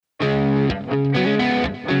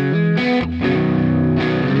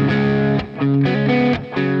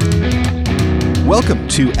Welcome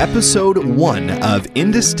to episode 1 of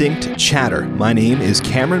Indistinct Chatter. My name is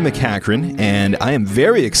Cameron McCachran, and I am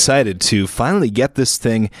very excited to finally get this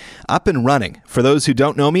thing up and running. For those who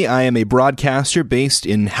don't know me, I am a broadcaster based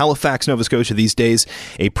in Halifax, Nova Scotia these days,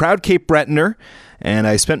 a proud Cape Bretoner, and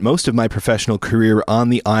I spent most of my professional career on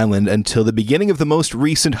the island until the beginning of the most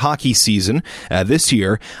recent hockey season. This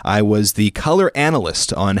year, I was the color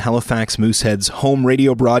analyst on Halifax Moosehead's home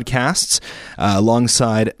radio broadcasts,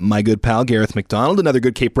 alongside my good pal Gareth McDonald, another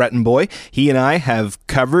good Cape Breton boy. He and I have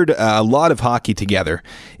covered a lot of hockey together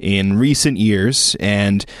in recent years,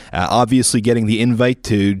 and obviously getting the invite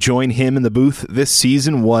to join him in the booth this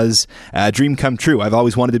season was a dream come true. I've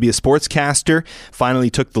always wanted to be a sportscaster,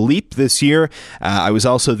 finally took the leap this year. I was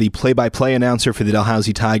also the play-by-play announcer for the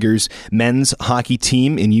Dalhousie Tigers men's hockey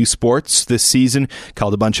team in U Sports this season.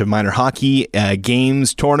 Called a bunch of minor hockey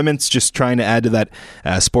games, tournaments, just trying to add to that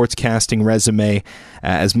sportscasting resume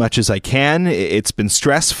as much as I can. It's been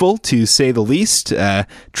stressful, to say the least,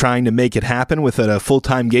 trying to make it happen without a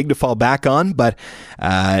full-time gig to fall back on, but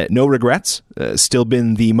no regrets. Still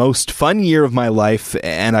been the most fun year of my life,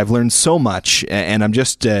 and I've learned so much, and I'm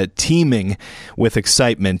just teeming with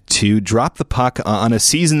excitement to drop the puck on a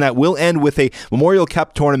season that will end with a Memorial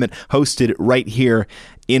Cup tournament hosted right here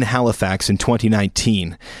in Halifax in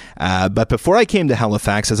 2019. But before I came to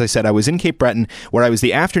Halifax, as I said, I was in Cape Breton, where I was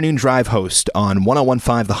the afternoon drive host on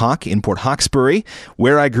 101.5 The Hawk in Port Hawkesbury,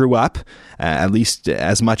 where I grew up, at least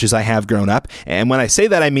as much as I have grown up. And when I say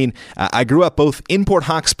that, I mean I grew up both in Port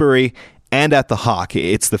Hawkesbury and at the Hawk.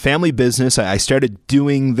 It's the family business. I started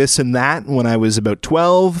doing this and that when I was about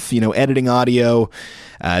 12, editing audio,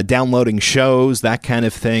 downloading shows, that kind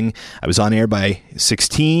of thing. I was on air by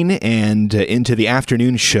 16 and into the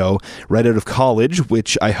afternoon show right out of college,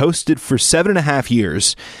 which I hosted for 7.5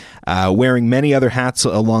 years. Wearing many other hats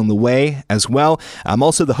along the way as well. I'm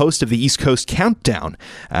also the host of the East Coast Countdown,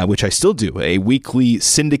 which I still do, a weekly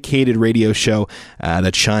syndicated radio show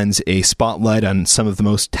that shines a spotlight on some of the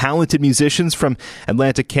most talented musicians from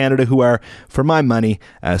Atlantic Canada, who are, for my money,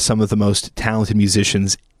 some of the most talented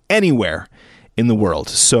musicians anywhere in the world.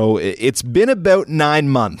 So it's been about 9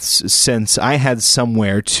 months since I had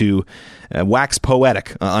somewhere to wax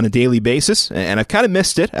poetic on a daily basis, and I've kind of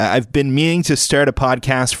missed it. I've been meaning to start a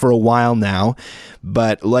podcast for a while now,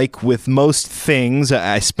 but like with most things,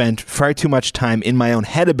 I spent far too much time in my own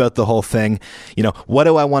head about the whole thing. What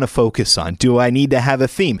do I want to focus on? Do I need to have a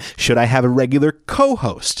theme? Should I have a regular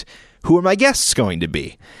co-host? Who are my guests going to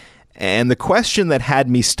be? And the question that had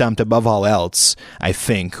me stumped above all else, I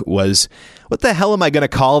think, was, what the hell am I going to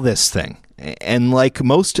call this thing? And like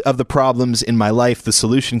most of the problems in my life, the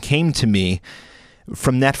solution came to me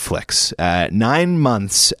from Netflix. 9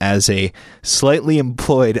 months as a slightly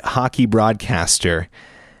employed hockey broadcaster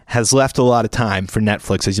has left a lot of time for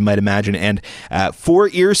Netflix, as you might imagine. And 4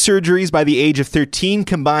 ear surgeries by the age of 13,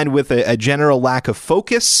 combined with a general lack of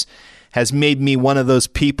focus, has made me one of those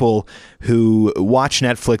people who watch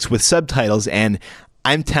Netflix with subtitles. And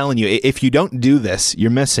I'm telling you, if you don't do this,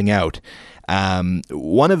 you're missing out.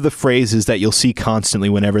 One of the phrases that you'll see constantly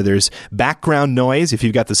whenever there's background noise, if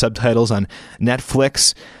you've got the subtitles on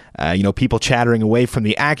Netflix, people chattering away from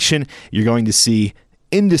the action, you're going to see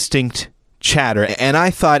indistinct chatter. And I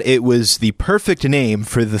thought it was the perfect name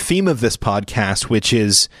for the theme of this podcast, which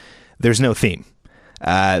is there's no theme.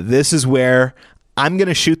 This is where I'm going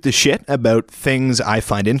to shoot the shit about things I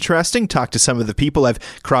find interesting, talk to some of the people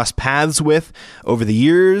I've crossed paths with over the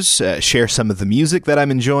years, share some of the music that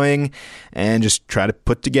I'm enjoying, and just try to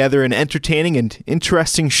put together an entertaining and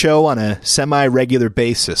interesting show on a semi-regular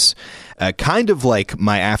basis. Kind of like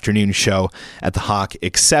my afternoon show at the Hawk,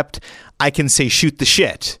 except I can say shoot the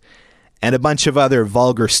shit and a bunch of other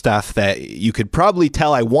vulgar stuff that you could probably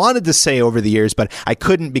tell I wanted to say over the years, but I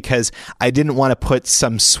couldn't because I didn't want to put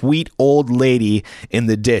some sweet old lady in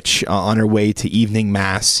the ditch on her way to evening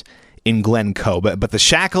mass in Glencoe. But the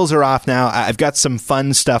shackles are off now. I've got some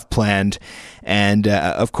fun stuff planned. And,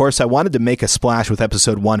 of course, I wanted to make a splash with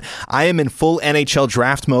episode 1. I am in full NHL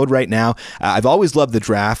draft mode right now. I've always loved the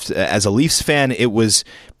draft. As a Leafs fan, it was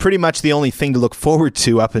pretty much the only thing to look forward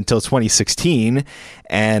to up until 2016.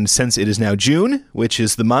 And since it is now June, which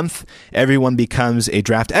is the month everyone becomes a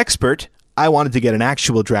draft expert, I wanted to get an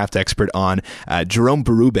actual draft expert on. Jerome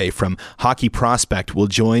Berube from Hockey Prospect will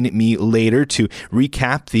join me later to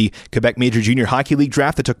recap the Quebec Major Junior Hockey League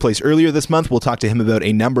draft that took place earlier this month. We'll talk to him about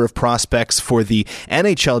a number of prospects for the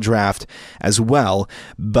NHL draft as well.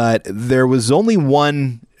 But there was only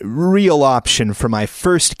one real option for my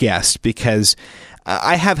first guest because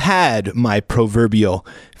I have had my proverbial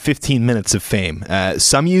 15 minutes of fame.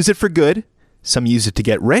 Some use it for good. Some use it to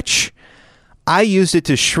get rich. I used it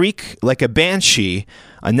to shriek like a banshee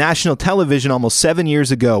on national television almost 7 years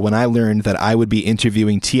ago when I learned that I would be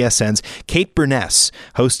interviewing TSN's Kate Beirness,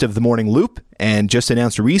 host of The Morning Loop, and just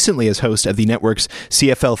announced recently as host of the network's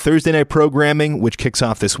CFL Thursday night programming, which kicks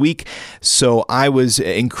off this week. So I was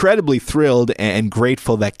incredibly thrilled and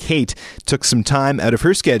grateful that Kate took some time out of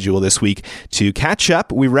her schedule this week to catch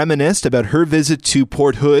up. We reminisced about her visit to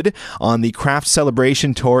Port Hood on the Craft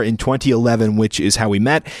Celebration Tour in 2011, which is how we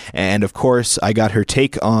met. And of course, I got her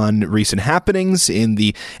take on recent happenings in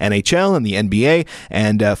the NHL and the NBA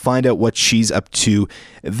and find out what she's up to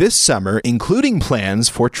this summer, including plans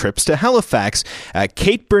for trips to Halifax.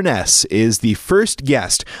 Kate Beirness is the first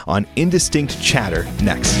guest on Indistinct Chatter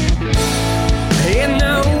next.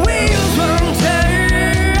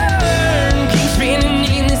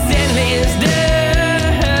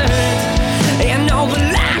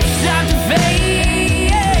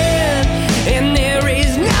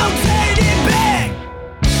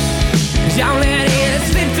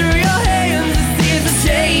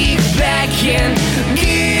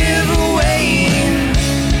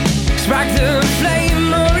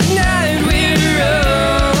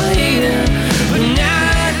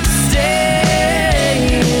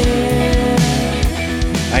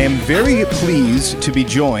 Very pleased to be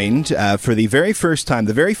joined for the very first time,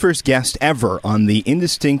 the very first guest ever on the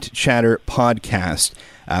Indistinct Chatter podcast.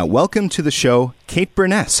 Welcome to the show, Kate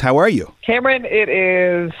Beirness. How are you? Cameron, it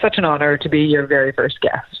is such an honor to be your very first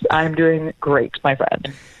guest. I'm doing great, my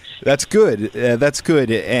friend. That's good.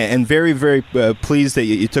 And very, very pleased that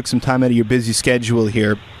you took some time out of your busy schedule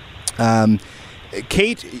here.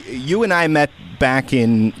 Kate, you and I met back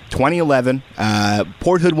in 2011.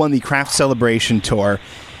 Port Hood won the Craft Celebration Tour.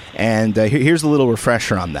 And here's a little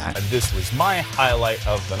refresher on that. This was my highlight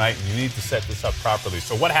of the night. You need to set this up properly.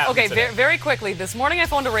 So what happened today? Okay, very quickly. This morning I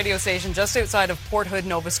phoned a radio station just outside of Port Hood,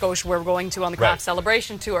 Nova Scotia, where we're going to on the Craft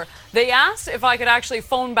Celebration Tour. They asked if I could actually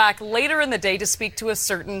phone back later in the day to speak to a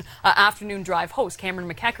certain afternoon drive host.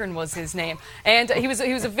 Cameron McEachran was his name. And he was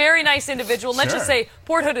a very nice individual. Let's just say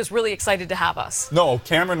Port Hood is really excited to have us. No,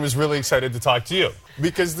 Cameron was really excited to talk to you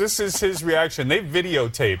because this is his reaction. They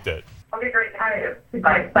videotaped it. Okay, great.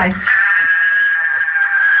 Bye.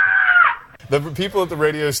 The people at the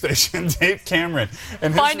radio station taped Cameron.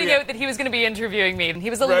 And finding out that he was going to be interviewing me, and he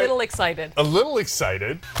was a little excited. A little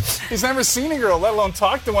excited? He's never seen a girl, let alone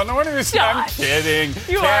talked to one. No wonder he's I'm kidding.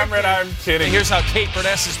 Cameron, I'm kidding. And here's how Kate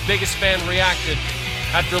Beirness's biggest fan reacted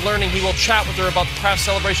after learning he will chat with her about the Craft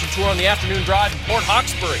Celebration Tour on the afternoon drive in Port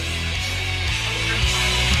Hawkesbury.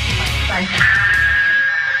 Bye.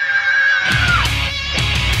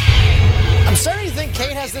 I'm starting to think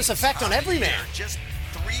Kate has this effect on every man.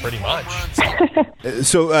 Pretty much.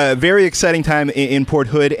 So, very exciting time in Port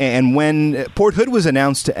Hood. And when Port Hood was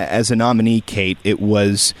announced as a nominee, Kate, it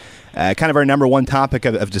was kind of our number one topic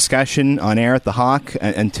of discussion on air at the Hawk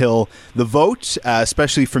until the vote,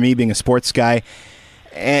 especially for me being a sports guy.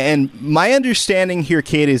 And my understanding here,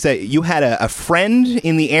 Kate, is that you had a friend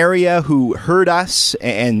in the area who heard us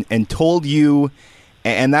and told you.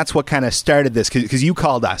 And that's what kind of started this, because you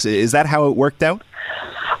called us. Is that how it worked out?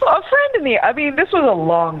 Well, a friend this was a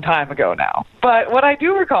long time ago now. But what I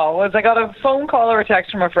do recall was I got a phone call or a text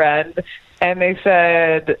from a friend, and they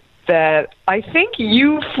said that I think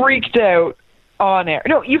you freaked out on air.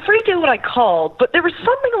 No, you freaked out when I called, but there was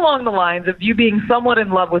something along the lines of you being somewhat in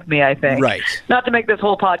love with me, I think. Right. Not to make this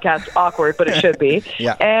whole podcast awkward, but it should be.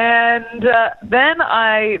 Yeah. And then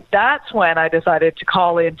that's when I decided to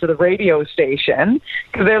call into the radio station,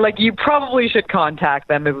 because they're like, you probably should contact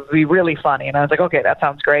them. It would be really funny. And I was like, okay, that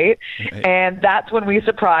sounds great. Right. And that's when we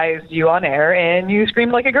surprised you on air, and you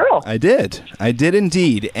screamed like a girl. I did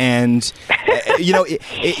indeed. And,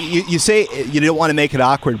 you say you don't want to make it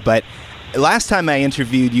awkward, but last time I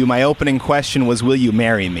interviewed you, my opening question was, will you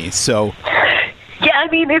marry me? So, yeah, I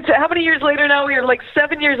mean, it's how many years later now? We're like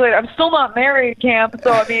 7 years later. I'm still not married, Cam.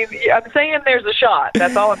 So, I mean, I'm saying there's a shot.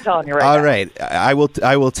 That's all I'm telling you right now. All right. I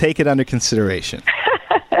will take it under consideration.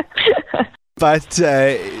 But,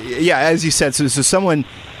 as you said, so someone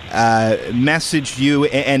messaged you,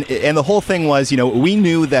 and the whole thing was, we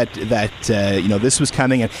knew that this was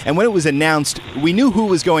coming, and when it was announced, we knew who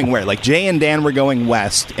was going where. Like Jay and Dan were going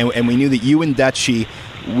west, and we knew that you and Dutchie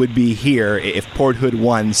would be here if Port Hood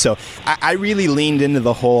won. So I really leaned into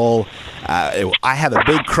the whole, I have a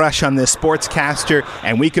big crush on this sportscaster,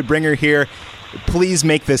 and we could bring her here. Please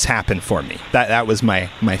make this happen for me. That was my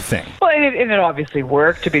thing. Well, and it obviously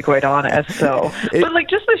worked, to be quite honest. So, but like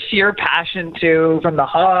just the sheer passion too, from the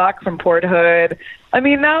Hawk, from Port Hood. I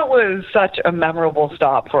mean, that was such a memorable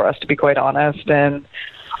stop for us, to be quite honest. And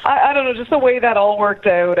I don't know, just the way that all worked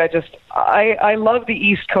out. I love the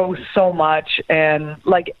East Coast so much, and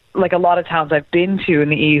like a lot of towns I've been to in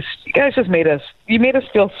the East, you guys just made us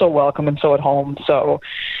feel so welcome and so at home. So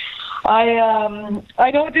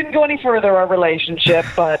I know it didn't go any further, our relationship,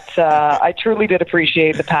 but I truly did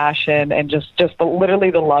appreciate the passion and just literally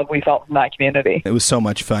the love we felt from that community. It was so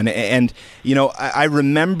much fun. And, I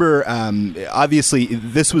remember, obviously,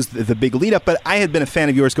 this was the big lead-up, but I had been a fan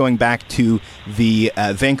of yours going back to the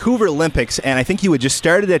Vancouver Olympics, and I think you had just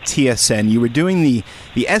started at TSN. You were doing the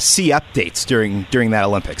SC updates during that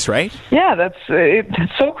Olympics, right? Yeah, that's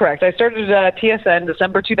so correct. I started at TSN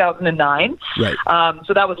December 2009. Right.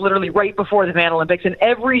 So that was literally right before the Van Olympics, and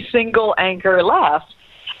every single anchor left.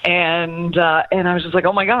 And I was just like,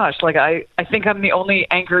 oh my gosh, like I think I'm the only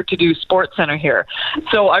anchor to do Sports Center here.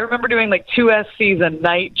 So I remember doing like 2 SCs a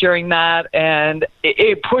night during that, and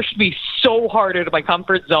it pushed me so hard out of my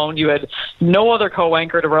comfort zone. You had no other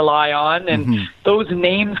co-anchor to rely on, and those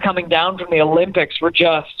names coming down from the Olympics were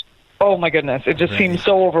just, oh my goodness, it just seemed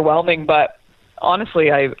so overwhelming. But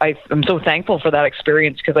honestly, I'm so thankful for that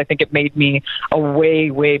experience, because I think it made me a way,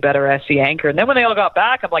 way better SC anchor. And then when they all got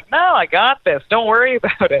back, I'm like, no, I got this. Don't worry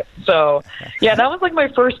about it. So, yeah, that was like my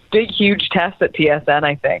first big, huge test at TSN,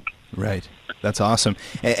 I think. Right. That's awesome.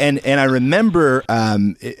 And I remember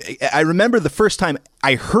the first time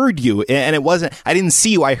I heard you, and I didn't see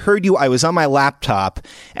you. I heard you. I was on my laptop,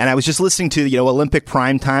 and I was just listening to, Olympic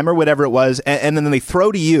Prime Time or whatever it was, and then they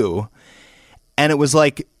throw to you, and it was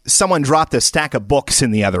like someone dropped a stack of books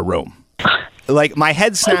in the other room. Like, my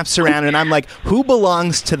head snaps around, and I'm like, who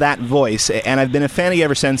belongs to that voice? And I've been a fan of you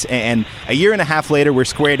ever since, and a year and a half later, we're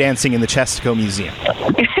square dancing in the Chesterfield Museum.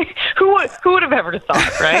 Who would have ever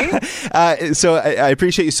thought, right? So I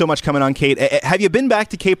appreciate you so much coming on, Kate. Have you been back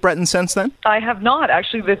to Cape Breton since then? I have not.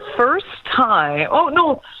 Actually, the first time... Oh,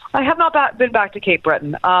 no, I have not been back to Cape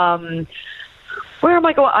Breton. Where am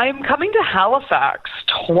I going? I'm coming to Halifax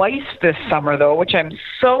twice this summer, though, which I'm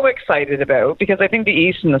so excited about, because I think the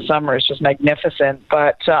East in the summer is just magnificent.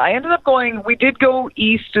 But I ended up going... We did go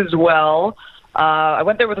East as well. I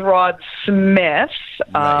went there with Rod Smith,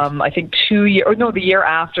 I think the year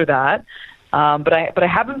after that. But I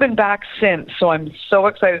haven't been back since, so I'm so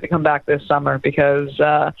excited to come back this summer, because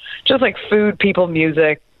just like food, people,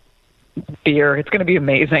 music, beer, it's going to be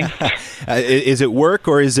amazing. Is it work,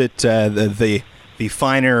 or is it the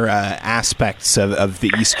finer aspects of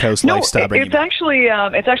the East Coast lifestyle? No,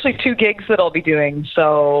 it's actually 2 gigs that I'll be doing.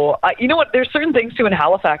 So, you know what? There's certain things too in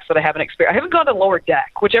Halifax that I haven't experienced. I haven't gone to Lower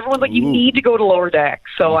Deck, which everyone's like, you need to go to Lower Deck.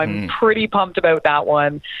 So I'm pretty pumped about that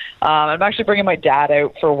one. I'm actually bringing my dad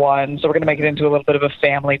out for one, so we're going to make it into a little bit of a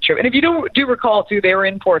family trip. And if you do recall too, they were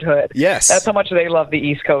in Port Hood. Yes, that's how much they love the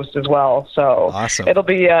East Coast as well. So awesome. It'll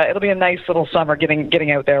be a nice little summer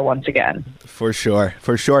getting out there once again. For sure.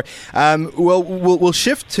 We'll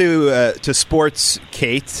shift to sports,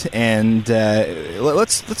 Kate, and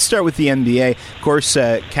let's start with the NBA. Of course,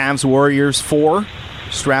 Cavs Warriors 4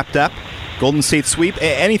 strapped up, Golden State sweep.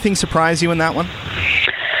 Anything surprise you in that one?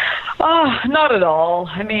 Not at all.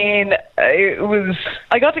 I mean,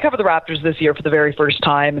 I got to cover the Raptors this year for the very first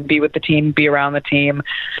time and be with the team, be around the team.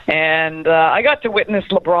 And I got to witness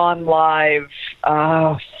LeBron live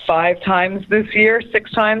 5 times this year,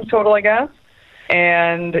 6 times total, I guess.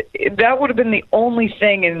 And that would have been the only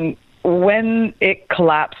thing when it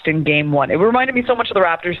collapsed in Game 1. It reminded me so much of the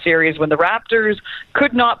Raptors series, when the Raptors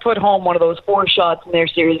could not put home one of those 4 shots in their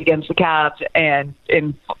series against the Cavs and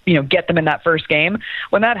get them in that first game.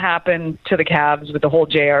 When that happened to the Cavs with the whole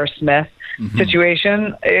J.R. Smith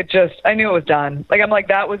situation, I knew it was done.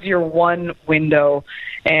 That was your one window,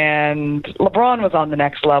 and LeBron was on the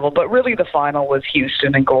next level. But really, the final was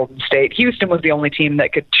Houston and Golden State. Houston was the only team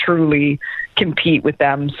that could truly compete with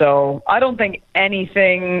them. So I don't think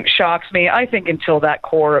anything shocks me. I think until that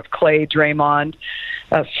core of Clay, Draymond,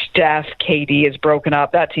 Steph, KD is broken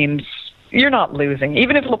up, that team's, you're not losing.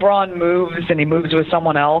 Even if LeBron moves and he moves with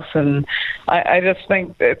someone else, and I just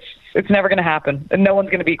think it's never going to happen. And no one's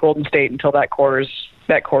going to beat Golden State until that core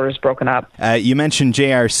is broken up. You mentioned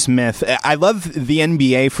J.R. Smith. I love the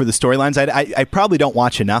NBA for the storylines. I probably don't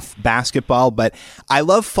watch enough basketball, but I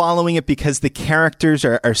love following it because the characters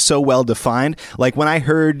are so well defined. Like when I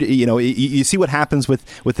heard, you see what happens with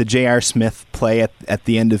the J.R. Smith play at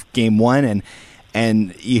the end of Game 1,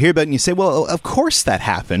 and you hear about it and you say, well, of course that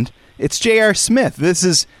happened. It's J.R. Smith. This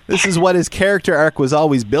is what his character arc was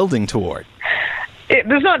always building toward.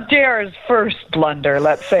 There's not JR's first blunder,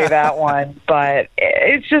 let's say that one, but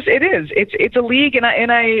it's a league, and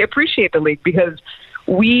I appreciate the league, because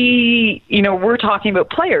we're talking about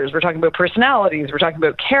players, we're talking about personalities, we're talking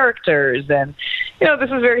about characters, and this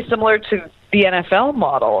is very similar to the NFL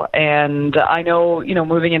model. And I know,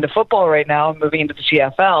 moving into football right now, moving into the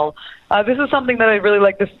CFL, this is something that I'd really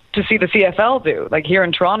like to see the CFL do. Like here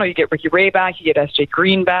in Toronto, you get Ricky Ray back, you get SJ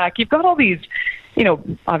Green back, you've got all these,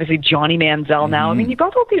 obviously Johnny Manziel now. I mean, you've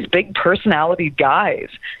got all these big personality guys.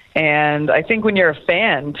 And I think when you're a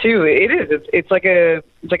fan too, it's like a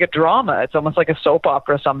drama. It's almost like a soap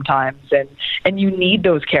opera sometimes, and you need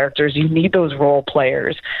those characters, you need those role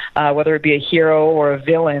players, whether it be a hero or a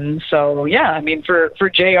villain. So yeah, I mean, for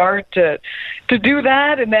JR to do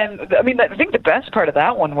that, and then I think the best part of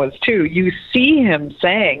that one was too, you see him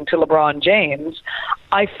saying to LeBron James,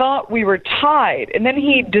 "I thought we were tied," and then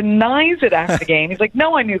he denies it after the game. He's like,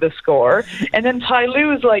 "No, I knew the score," and then Ty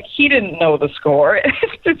Lue's like, "He didn't know the score."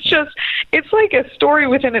 It's like a story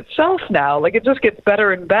within itself now. Like, it just gets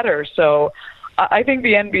better and better. So I think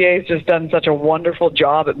the NBA has just done such a wonderful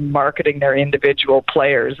job at marketing their individual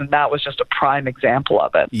players, and that was just a prime example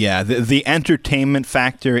of it. Yeah, the entertainment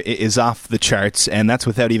factor is off the charts, and that's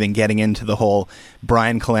without even getting into the whole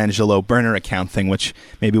Brian Colangelo burner account thing, which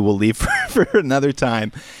maybe we'll leave for another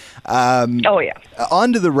time. On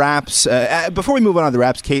to the Raps. Before we move on to the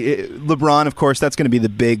Raps, Kate, LeBron, of course, that's going to be the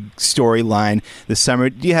big storyline this summer.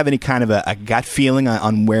 Do you have any kind of a gut feeling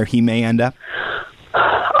on where he may end up?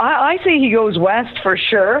 I say he goes west for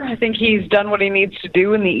sure. I think he's done what he needs to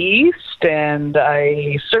do in the East, and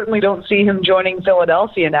I certainly don't see him joining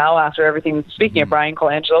Philadelphia now after everything, speaking of Brian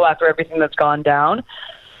Colangelo, after everything that's gone down.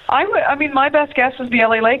 I mean, my best guess is the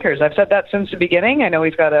LA Lakers. I've said that since the beginning. I know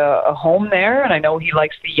he's got a home there, and I know he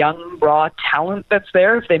likes the young, raw talent that's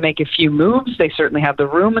there. If they make a few moves, they certainly have the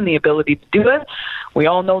room and the ability to do it. We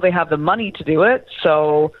all know they have the money to do it.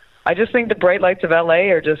 So I just think the bright lights of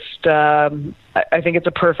LA are just, I think it's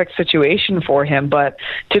a perfect situation for him. But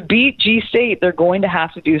to beat G-State, they're going to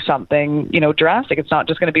have to do something, drastic. It's not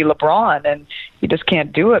just going to be LeBron, and you just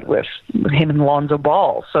can't do it with him and Lonzo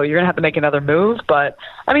Ball. So you're going to have to make another move. But,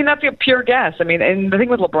 I mean, that's a pure guess. I mean, and the thing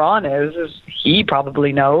with LeBron is he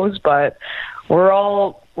probably knows, but we're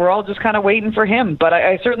all just kind of waiting for him. But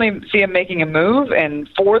I certainly see him making a move. And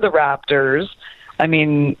for the Raptors, I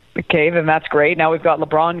mean, okay, then that's great. Now we've got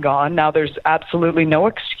LeBron gone. Now there's absolutely no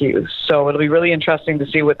excuse. So it'll be really interesting to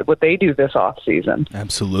see what they do this offseason.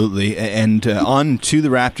 Absolutely. And on to the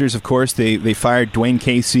Raptors, of course. They fired Dwayne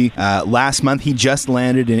Casey last month. He just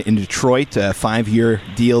landed in Detroit, a 5-year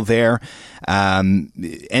deal there.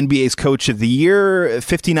 NBA's Coach of the Year,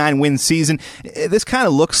 59-win season. This kind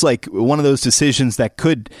of looks like one of those decisions that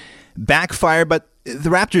could backfire, but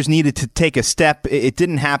the Raptors needed to take a step. It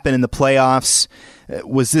didn't happen in the playoffs.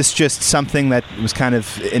 Was this just something that was kind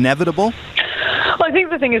of inevitable? Well, I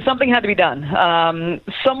think the thing is something had to be done.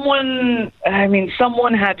 Someone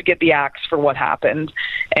had to get the axe for what happened.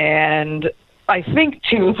 And I think,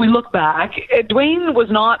 too, if we look back, Dwayne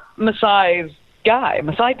was not Masai's guy.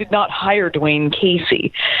 Masai did not hire Dwayne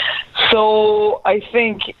Casey. So I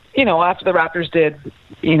think, after the Raptors did,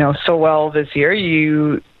 so well this year,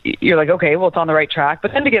 you're like, okay, well, it's on the right track.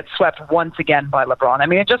 But then to get swept once again by LeBron, I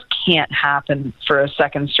mean, it just can't happen for a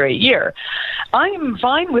second straight year. I'm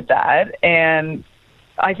fine with that. And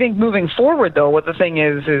I think moving forward, though, what the thing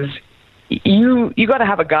is you got to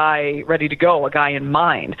have a guy ready to go, a guy in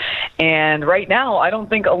mind. And right now, I don't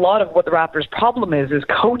think a lot of what the Raptors' problem is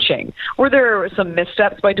coaching. Were there some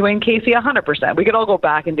missteps by Dwayne Casey? 100%. We could all go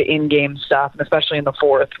back into in-game stuff, and especially in the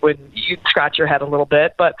fourth when you scratch your head a little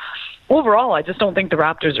bit. But overall, I just don't think the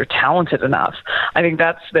Raptors are talented enough. I think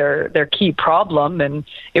that's their key problem, and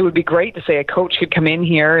it would be great to say a coach could come in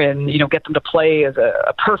here and get them to play as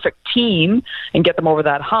a perfect team and get them over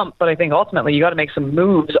that hump. But I think ultimately you got to make some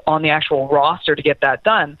moves on the actual roster to get that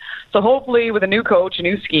done. So hopefully with a new coach, a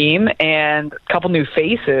new scheme, and a couple new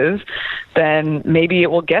faces, then maybe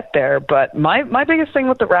it will get there. But my biggest thing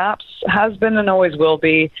with the Raps has been and always will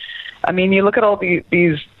be, I mean, you look at all these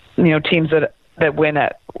teams that win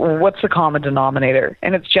it, what's the common denominator?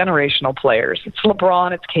 And it's generational players. It's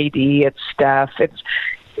LeBron, it's KD, it's Steph.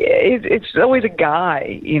 It's always a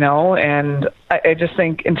guy, and I just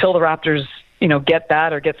think until the Raptors, get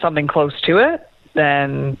that or get something close to it,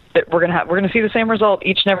 then we're gonna see the same result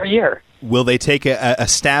each and every year. Will they take a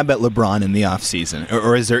stab at LeBron in the offseason,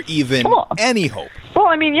 or is there even any hope? Well,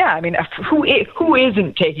 I mean, yeah. I mean, who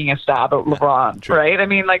isn't taking a stab at LeBron, right? I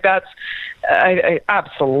mean, like that's I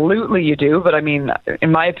absolutely you do. But I mean,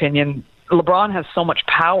 in my opinion, LeBron has so much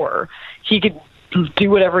power. He could do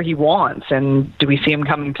whatever he wants. And do we see him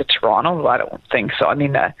coming to Toronto? I don't think so. I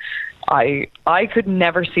mean, I could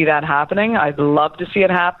never see that happening. I'd love to see it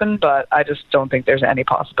happen, but I just don't think there's any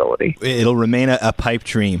possibility. It'll remain a pipe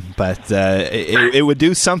dream, but it would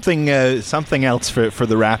do something else for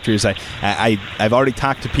the Raptors. I've already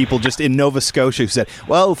talked to people just in Nova Scotia who said,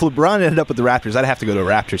 well, if LeBron ended up with the Raptors, I'd have to go to a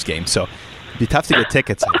Raptors game. So it'd be tough to get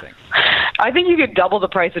tickets, I think. I think you could double the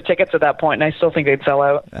price of tickets at that point, and I still think they'd sell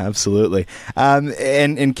out. Absolutely.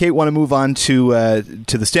 And Kate, want to move on to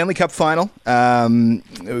the Stanley Cup Final.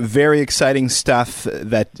 Very exciting stuff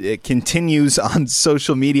that continues on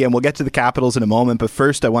social media, and we'll get to the Capitals in a moment. But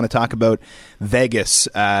first, I want to talk about Vegas.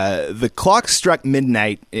 The clock struck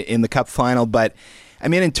midnight in the Cup Final, but I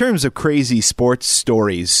mean, in terms of crazy sports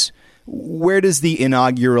stories, where does the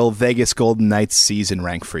inaugural Vegas Golden Knights season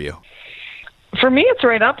rank for you? For me, it's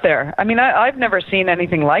right up there. I mean, I've never seen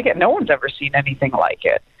anything like it. No one's ever seen anything like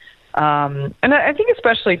it. And I think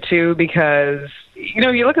especially, too, because,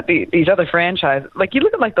 you look at these other franchises, like you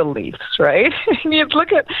look at, like, the Leafs, right? You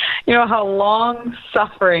look at, how long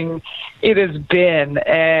suffering it has been.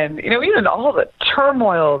 And, even all the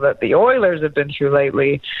turmoil that the Oilers have been through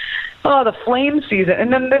lately. Oh, the Flames season.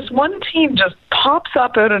 And then this one team just pops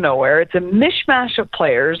up out of nowhere. It's a mishmash of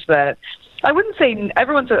players that I wouldn't say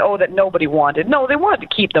everyone said, that nobody wanted. No, they wanted to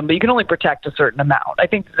keep them, but you can only protect a certain amount. I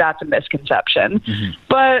think that's a misconception. Mm-hmm.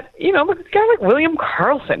 But, look at a guy like William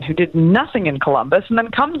Karlsson, who did nothing in Columbus and then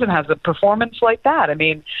comes and has a performance like that. I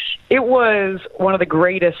mean, it was one of the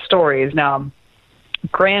greatest stories. Now,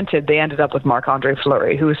 granted, they ended up with Marc-Andre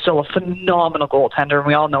Fleury, who is still a phenomenal goaltender, and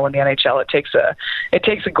we all know in the NHL it takes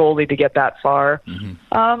a goalie to get that far.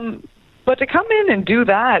 Mm-hmm. But to come in and do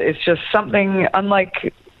that is just something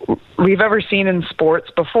unlike we've ever seen in sports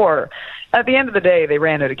before. At the end of the day, they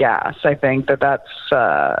ran out of gas. I think that's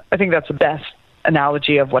the best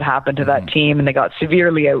analogy of what happened to that team, and they got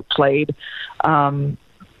severely outplayed.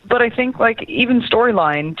 But I think, like, even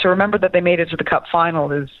storyline, to remember that they made it to the Cup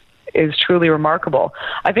Final is truly remarkable.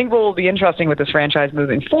 I think what will be interesting with this franchise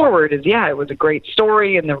moving forward is, it was a great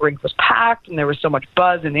story and the rink was packed and there was so much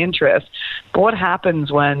buzz and interest. But what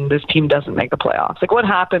happens when this team doesn't make the playoffs? Like, what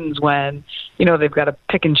happens when, they've got to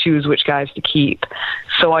pick and choose which guys to keep?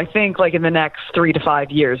 So I think, like, in the next 3 to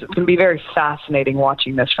 5 years, it's going to be very fascinating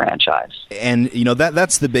watching this franchise. And,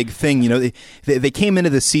 that's the big thing. They came into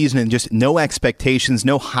the season and just no expectations,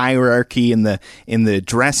 no hierarchy in the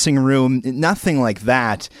dressing room, nothing like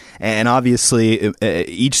that. And obviously,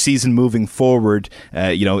 each season moving forward,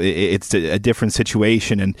 it's a different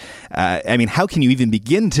situation. And I mean, how can you even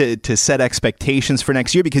begin to set expectations for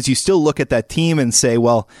next year? Because you still look at that team and say,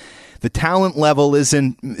 well, the talent level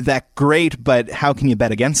isn't that great, but how can you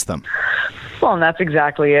bet against them? Well, and that's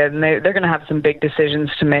exactly it. And they're going to have some big decisions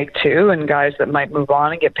to make, too, and guys that might move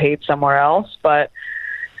on and get paid somewhere else. But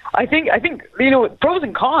I think pros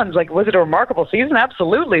and cons, like, was it a remarkable season?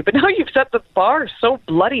 Absolutely. But now you've set the bar so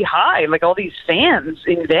bloody high. Like, all these fans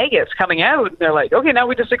in Vegas coming out, and they're like, okay, now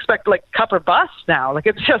we just expect, like, cup or bust now. Like,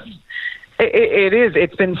 it's just,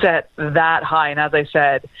 it's been set that high. And as I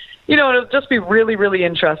said, it'll just be really, really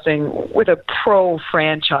interesting with a pro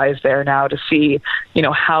franchise there now to see,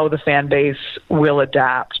 how the fan base will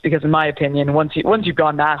adapt. Because in my opinion, once you've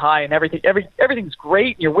gone that high and everything's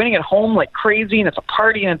great, and you're winning at home like crazy, and it's a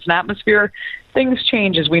party and it's an atmosphere, things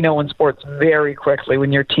change, as we know in sports, very quickly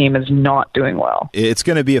when your team is not doing well. It's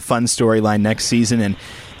going to be a fun storyline next season,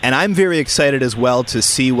 and I'm very excited as well to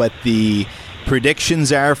see what the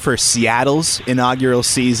predictions are for Seattle's inaugural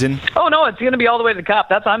season. Oh no, it's going to be all the way to the Cup.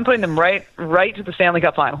 I'm putting them right to the Stanley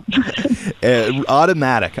Cup Final.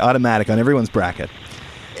 Automatic on everyone's bracket.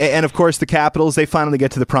 And of course, the Capitals, they finally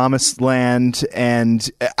get to the promised land, and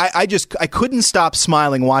I couldn't stop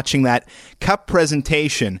smiling watching that Cup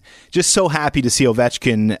presentation. Just so happy to see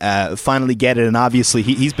Ovechkin finally get it, and obviously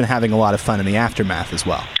he's been having a lot of fun in the aftermath as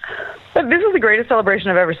well. This is the greatest celebration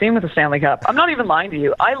I've ever seen with the Stanley Cup. I'm not even lying to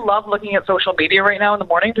you. I love looking at social media right now in the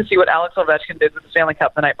morning to see what Alex Ovechkin did with the Stanley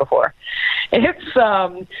Cup the night before.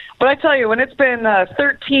 But I tell you, when it's been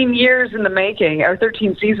 13 years in the making, or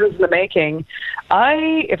 13 seasons in the making,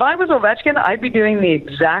 if I was Ovechkin, I'd be doing the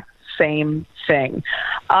exact same thing.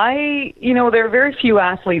 There are very few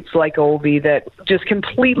athletes like Ovi that just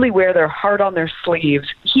completely wear their heart on their sleeves.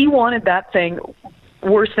 He wanted that thing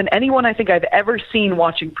worse than anyone I think I've ever seen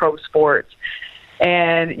watching pro sports.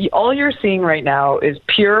 And all you're seeing right now is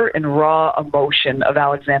pure and raw emotion of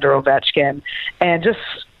Alexander Ovechkin. And just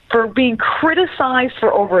for being criticized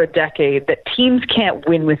for over a decade that teams can't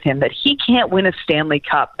win with him, that he can't win a Stanley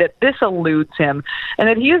Cup, that this eludes him, and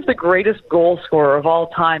that he is the greatest goal scorer of all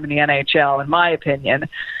time in the NHL, in my opinion.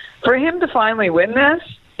 For him to finally win this,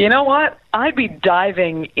 you know what? I'd be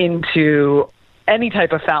diving into any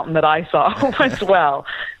type of fountain that I saw as well.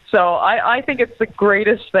 So I think it's the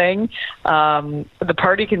greatest thing. The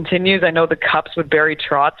party continues. I know the cups with Barry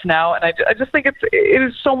Trotz now, and I just think it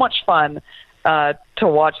is so much fun to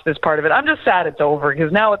watch this part of it. I'm just sad it's over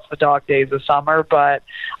because now it's the dog days of summer. But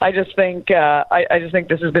I just think I just think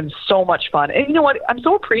this has been so much fun. And you know what? I'm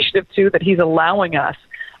so appreciative too that he's allowing us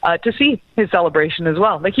to see his celebration as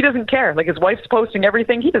well. Like, he doesn't care. Like, his wife's posting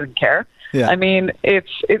everything. He doesn't care. Yeah. I mean,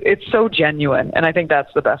 it's so genuine, and I think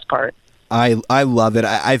that's the best part. I love it.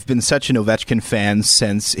 I've been such an Ovechkin fan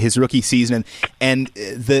since his rookie season, and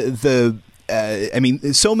I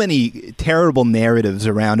mean, so many terrible narratives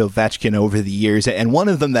around Ovechkin over the years, and one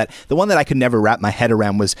of them the one that I could never wrap my head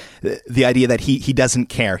around was the idea that he doesn't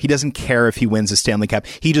care. He doesn't care if he wins a Stanley Cup.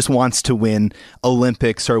 He just wants to win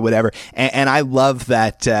Olympics or whatever. And I love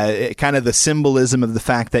that kind of the symbolism of the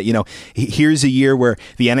fact that, you know, here's a year where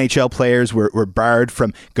the NHL players were barred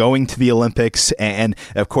from going to the Olympics, and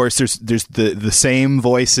of course there's the same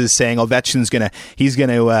voices saying Ovechkin's he's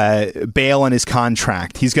gonna bail on his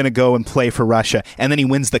contract. He's gonna go and play for Russia, and then he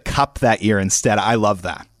wins the cup that year instead. I love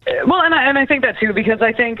that. Well, and I think that too, because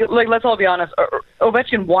I think, like, let's all be honest,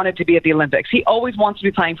 Ovechkin wanted to be at the Olympics. He always wants to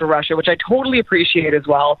be playing for Russia, which I totally appreciate as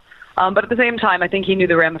well. But at the same time, I think he knew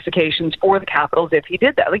the ramifications for the Capitals if he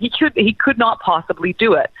did that. Like, he could not possibly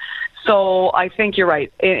do it. So I think you're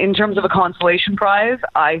right. In terms of a consolation prize,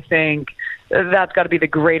 I think that's got to be the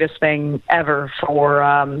greatest thing ever for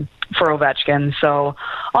Ovechkin. So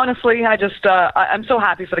honestly, I'm so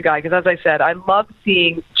happy for the guy, because as I said, I love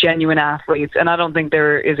seeing genuine athletes, and I don't think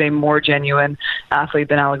there is a more genuine athlete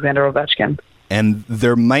than Alexander Ovechkin. And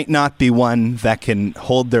there might not be one that can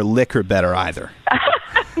hold their liquor better either.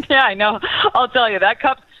 Yeah, I know. I'll tell you, that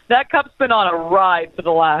cup's been on a ride for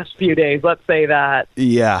the last few days. Let's say that.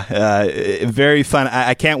 Yeah, very fun.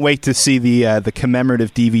 I can't wait to see the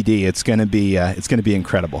commemorative DVD. It's going to be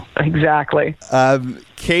incredible. Exactly.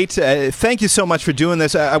 Kate, thank you so much for doing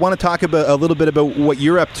this. I want to talk a little bit about what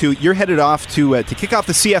you're up to. You're headed off to kick off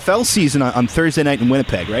the CFL season on Thursday night in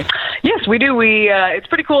Winnipeg, right? Yes, we do. It's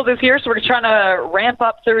pretty cool this year, so we're trying to ramp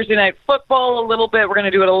up Thursday night football a little bit. We're going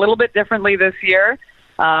to do it a little bit differently this year.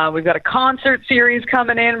 We've got a concert series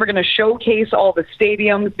coming in. We're going to showcase all the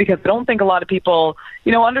stadiums, because I don't think a lot of people,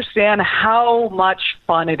 understand how much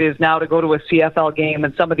fun it is now to go to a CFL game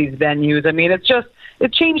in some of these venues. I mean,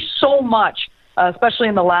 it changed so much, especially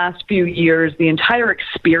in the last few years, the entire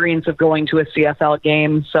experience of going to a CFL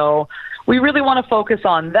game. So we really want to focus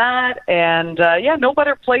on that. And, no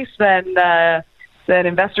better place than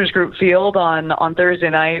Investors Group Field on Thursday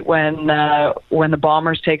night when the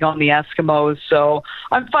Bombers take on the Eskimos. So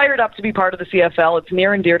I'm fired up to be part of the CFL. It's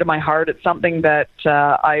near and dear to my heart. It's something that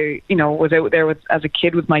I was out there as a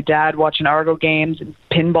kid with my dad watching Argo games and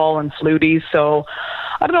pinball and Fluties. So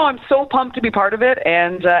I don't know. I'm so pumped to be part of it,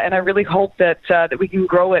 and I really hope that we can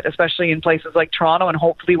grow it, especially in places like Toronto, and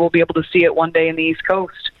hopefully we'll be able to see it one day in the East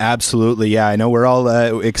Coast. Absolutely, yeah. I know we're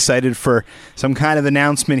all excited for some kind of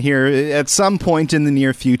announcement here at some point in the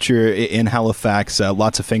near future in Halifax.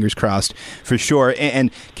 Lots of fingers crossed for sure.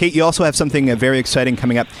 And Kate, you also have something very exciting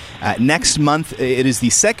coming up next month. It is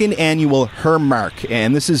the second annual Her Mark,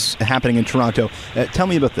 and this is happening in Toronto. Tell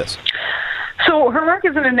me about this. So Her Mark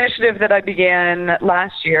is an initiative that I began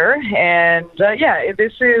last year, and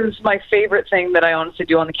this is my favorite thing that I honestly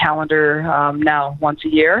do on the calendar now once a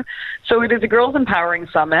year. So it is a Girls Empowering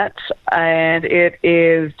Summit, and it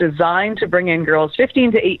is designed to bring in girls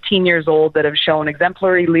 15 to 18 years old that have shown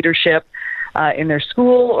exemplary leadership in their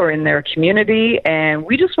school or in their community, and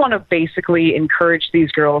we just want to basically encourage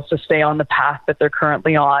these girls to stay on the path that they're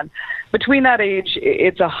currently on. Between that age,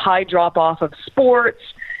 it's a high drop-off of sports,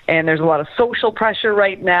 and there's a lot of social pressure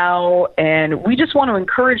right now, and we just want to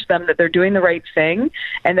encourage them that they're doing the right thing,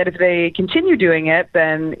 and that if they continue doing it,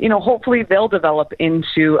 then, hopefully they'll develop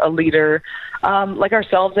into a leader like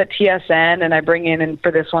ourselves at TSN. And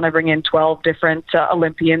for this one, I bring in 12 different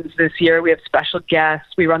Olympians this year. We have special guests.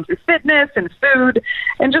 We run through fitness and food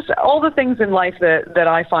and just all the things in life that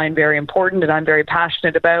I find very important and I'm very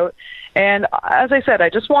passionate about. And as I said, I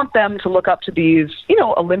just want them to look up to these,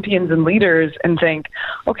 Olympians and leaders and think,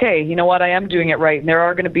 okay, you know what, I am doing it right. And there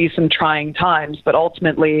are going to be some trying times, but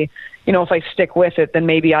ultimately, if I stick with it, then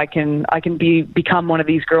maybe I can become one of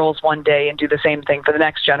these girls one day and do the same thing for the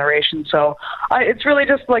next generation. So it's really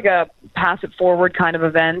just like a pass it forward kind of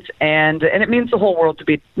event, and it means the whole world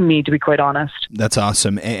to me, to be quite honest. That's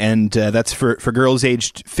awesome, and that's for girls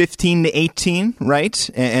aged 15 to 18, right?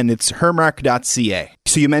 And it's hermark.ca.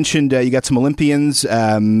 So you mentioned you got some Olympians,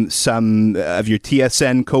 some of your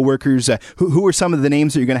TSN coworkers. Who are some of the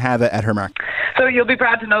names that you're going to have at Hermark? So you'll be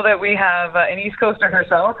proud to know that we have an East Coaster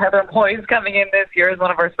herself, Heather Moyes, coming in this year as one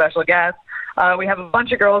of our special guests. We have a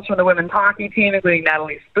bunch of girls from the women's hockey team, including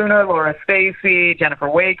Natalie Spooner, Laura Stacey, Jennifer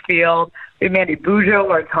Wakefield. We have Mandy Bujo,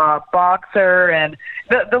 our top boxer, and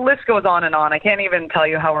the list goes on and on. I can't even tell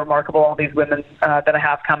you how remarkable all these women that I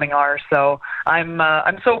have coming are. So I'm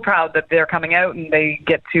so proud that they're coming out and they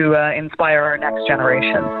get to inspire our next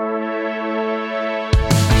generation.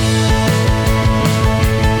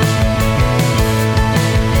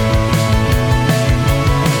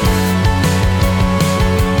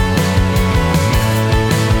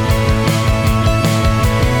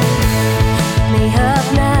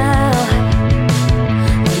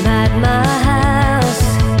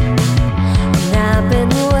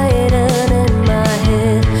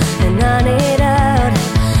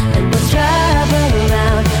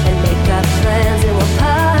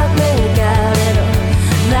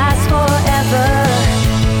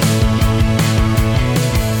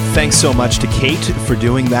 Thanks so much to Kate for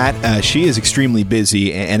doing that. She is extremely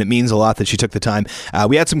busy, and it means a lot that she took the time.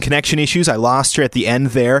 We had some connection issues. I lost her at the end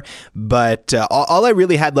there, but all I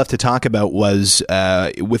really had left to talk about was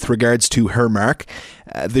with regards to her mark.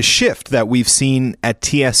 The shift that we've seen at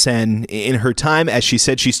TSN in her time. As she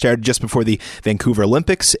said, she started just before the Vancouver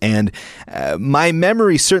Olympics, and my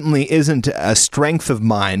memory certainly isn't a strength of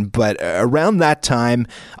mine, but around that time,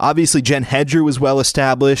 obviously Jen Hedger was well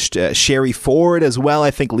established, Sherry Ford as well.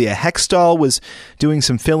 I think Leah Hextall was doing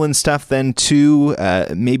some fill-in stuff then too.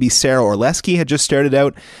 Maybe Sarah Orleski had just started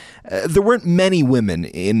out. There weren't many women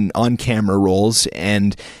in on-camera roles,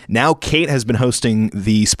 and now Kate has been hosting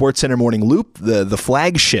the SportsCenter Morning Loop, the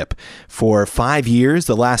flagship, for 5 years,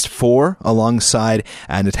 the last 4, alongside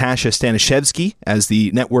Natasha Staniszewski as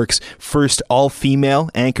the network's first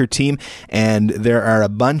all-female anchor team, and there are a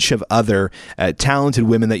bunch of other talented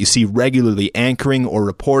women that you see regularly anchoring or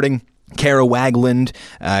reporting. Kara Wagland,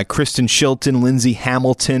 Kristen Shilton, Lindsay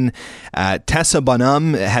Hamilton, Tessa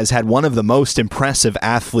Bonhomme has had one of the most impressive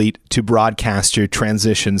athlete to broadcaster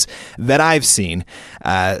transitions that I've seen.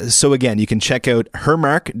 So again, you can check out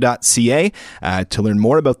hermark.ca to learn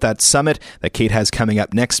more about that summit that Kate has coming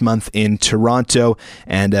up next month in Toronto.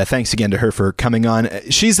 And thanks again to her for coming on.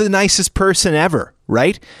 She's the nicest person ever,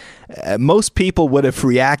 right? Most people would have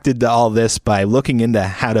reacted to all this by looking into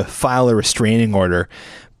how to file a restraining order.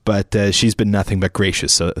 But she's been nothing but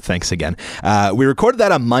gracious, so thanks again. We recorded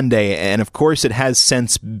that on Monday, and of course it has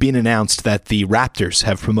since been announced that the Raptors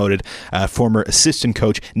have promoted former assistant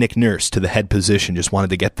coach Nick Nurse to the head position. Just wanted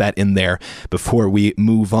to get that in there before we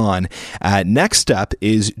move on. Next up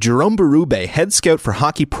is Jerome Berube, head scout for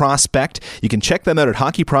Hockey Prospect. You can check them out at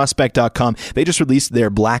hockeyprospect.com. They just released their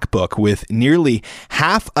black book with nearly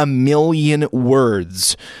 500,000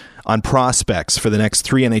 words on prospects for the next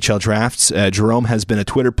 3 NHL drafts. Jerome has been a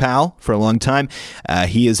Twitter pal for a long time.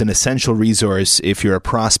 He is an essential resource if you're a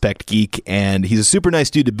prospect geek, and he's a super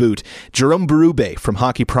nice dude to boot. Jerome Berube from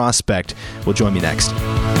Hockey Prospect will join me next.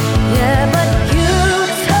 Yeah, but you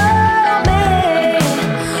told me,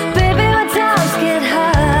 baby, when times get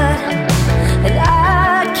hard, and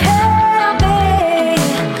I can't be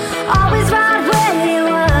always right where you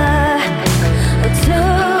are, to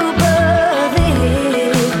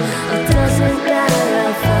believe it doesn't matter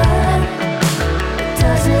how far, it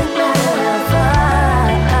doesn't matter how far.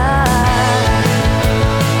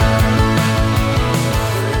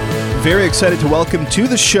 Very excited to welcome to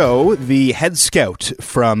the show the head scout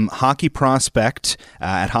from Hockey Prospect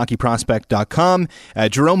at hockeyprospect.com,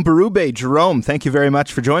 Jerome Berube. Jerome, thank you very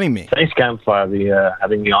much for joining me. Thanks, Cam, for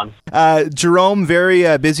having me on. Jerome,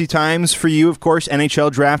 very busy times for you, of course. NHL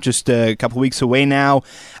draft just a couple weeks away now.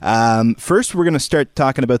 First, we're going to start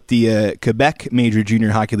talking about the Quebec Major Junior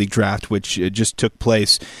Hockey League draft, which just took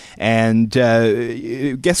place. And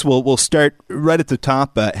I guess we'll start right at the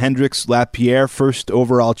top. Hendrix Lapierre, first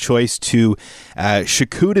overall choice to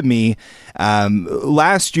Chicoutimi.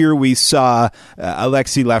 Last year we saw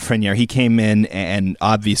Alexis Lafreniere. He came in and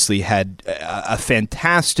obviously had a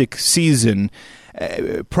fantastic season.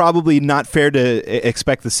 Probably not fair to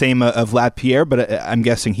expect the same of Lapierre, but I'm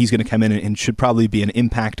guessing he's going to come in and should probably be an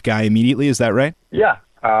impact guy immediately. Is that right? Yeah.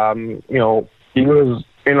 He was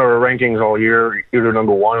in our rankings all year, either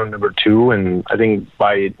number 1 or number 2, and I think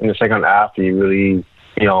in the second half he really,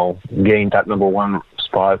 gained that number 1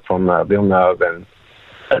 spot from Villeneuve. And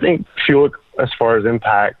I think if you look as far as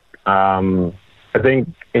impact, I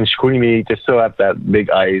think in Chicoutimi they still have that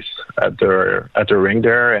big ice at their ring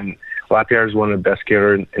there, and Lapierre is one of the best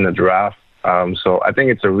skaters in the draft. So I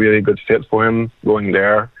think it's a really good fit for him going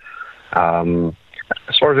there.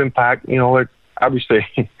 As far as impact, obviously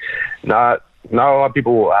not a lot of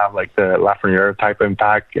people will have like the Lafreniere type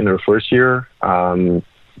impact in their first year.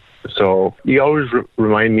 So he always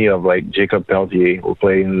remind me of like Jacob Pelletier, who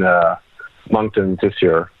played in Moncton this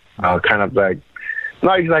year. Kind of like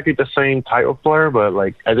not exactly the same type of player, but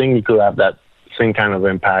like I think he could have that same kind of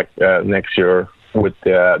impact next year with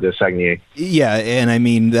the Saguenay. Yeah, and I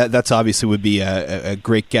mean that's obviously would be a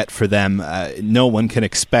great get for them. No one can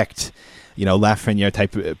expect, Lafreniere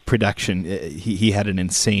type of production. He had an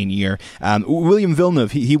insane year. William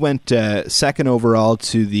Villeneuve, he went second overall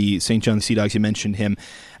to the St. John Sea Dogs. You mentioned him.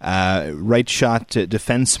 Right shot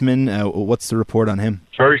defenseman. What's the report on him?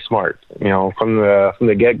 Very smart. From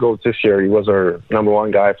the get-go this year, he was our number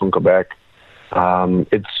one guy from Quebec.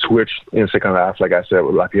 It switched in the second half, like I said,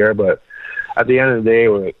 with Lapierre, but at the end of the day,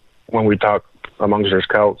 when we talk amongst our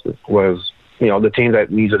scouts, it was, the team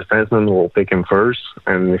that needs a defenseman will pick him first,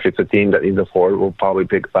 and if it's a team that needs a forward, we'll probably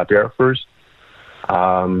pick Lapierre first.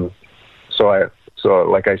 So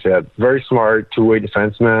like I said, very smart, two-way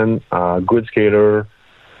defenseman, good skater,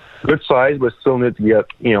 good size, but still need to get,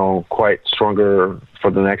 quite stronger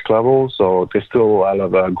for the next level. So there's still a lot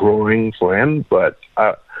of growing for him, but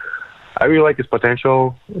I really like his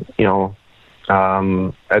potential,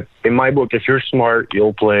 in my book, if you're smart,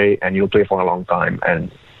 you'll play, and you'll play for a long time.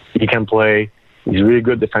 And he can play. He's really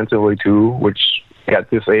good defensively, too, which at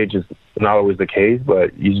this age is not always the case,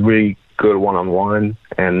 but he's really good one-on-one.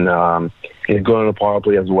 And he's good on the power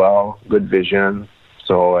play as well, good vision,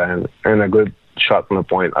 so and a good shot from the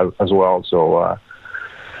point as well. So,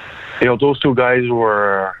 those two guys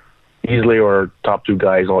were easily our top two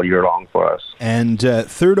guys all year long for us. And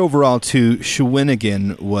third overall to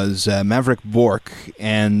Shawinigan was Maverick Bourque.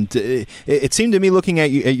 And it seemed to me, looking at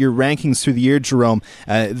your rankings through the year, Jerome,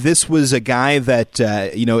 this was a guy that,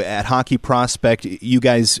 at Hockey Prospect, you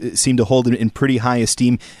guys seem to hold in pretty high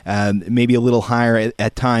esteem, maybe a little higher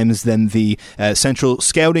at times than the Central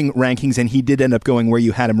Scouting rankings, and he did end up going where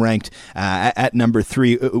you had him ranked at number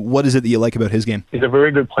 3. What is it that you like about his game? He's a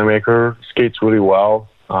very good playmaker, skates really well.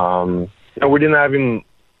 We didn't have him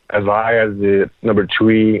as high as the number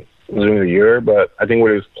 3 during the year, but I think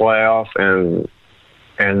with his playoff and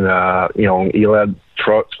he led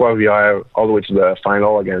Trois-Rivières all the way to the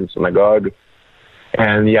final against Magog,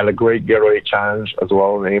 and he had a great getaway challenge as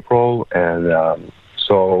well in April. And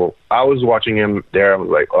so I was watching him there. I was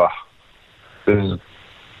like, this is,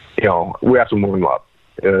 we have to move him up.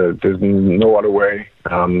 There's no other way.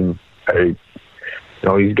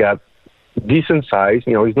 He's got decent size.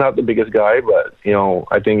 He's not the biggest guy, but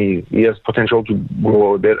I think he has potential to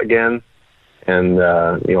grow a bit again, and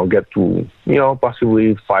get to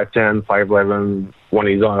possibly 5'10", 5'11" when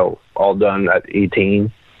he's all done at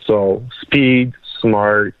 18. So speed,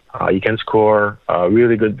 smart, he can score,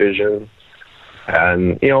 really good vision,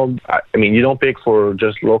 and you don't pick for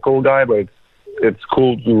just local guy, but it's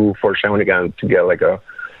cool for Shawinigan to get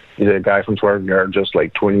he's a guy from Trois-Rivières just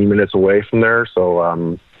 20 minutes away from there.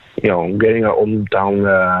 So getting a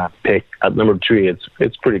hometown pick at number 3,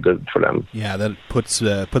 it's pretty good for them. Yeah, that puts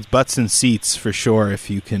butts in seats for sure if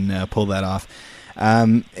you can pull that off.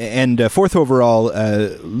 And fourth overall,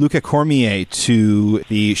 Luca Cormier to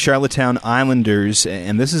the Charlottetown Islanders,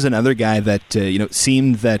 and this is another guy that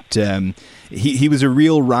seemed that he was a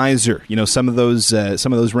real riser. Some of those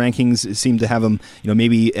rankings seemed to have him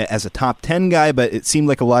maybe as a top 10 guy, but it seemed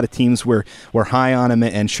like a lot of teams were high on him,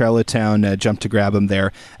 and Charlottetown jumped to grab him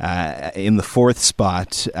there in the 4th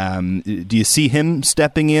spot. Do you see him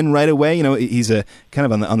stepping in right away? He's a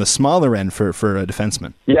kind of on the smaller end for a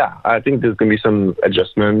defenseman. Yeah, I think there's going to be some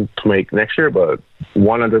adjustment to make next year, but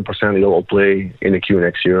 100% he'll play in the queue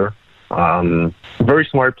next year. Very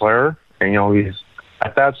smart player, and he's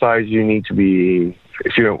at that size. You need to be,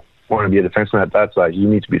 if you want to be a defenseman at that size, you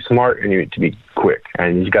need to be smart and you need to be quick.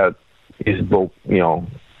 And he's both.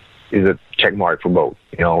 He's a check mark for both.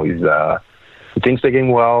 He thinks the game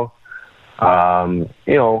well.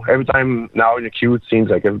 Every time now in the queue, it seems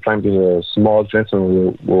like every time there's a small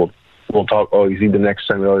defenseman, we'll talk, is he the next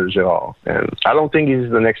Samuel Girard? And I don't think he's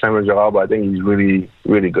the next Samuel Girard, but I think he's really,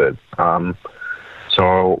 really good.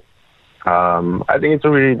 I think it's a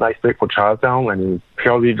really nice pick for Charlottetown, and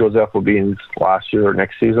Pierre-Louis Joseph will be in his last year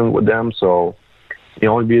next season with them, so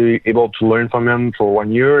he'll be able to learn from him for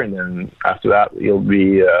 1 year, and then after that he'll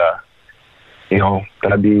be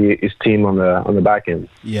that'll be his team on the back end.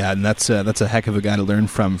 Yeah, and that's a heck of a guy to learn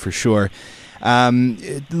from for sure.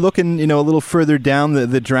 Looking, a little further down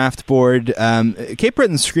the draft board, Cape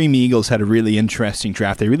Breton Scream Eagles had a really interesting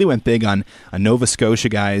draft. They really went big on Nova Scotia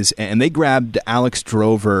guys, and they grabbed Alex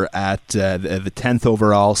Drover at the 10th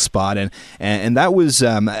overall spot, and that was,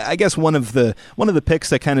 I guess, one of the picks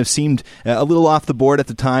that kind of seemed a little off the board at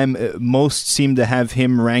the time. Most seemed to have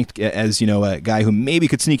him ranked as a guy who maybe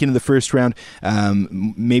could sneak into the first round,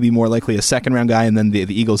 maybe more likely a second round guy, and then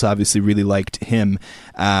the Eagles obviously really liked him.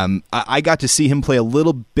 I got to see him play a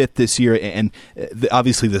little bit this year, and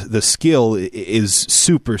obviously the skill is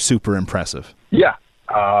super, super impressive. Yeah.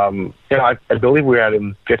 I believe we had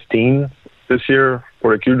him 15 this year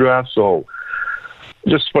for the Q draft. So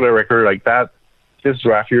just for the record, like that, this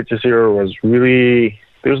draft year this year was really,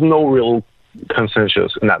 there's no real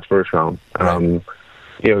consensus in that first round.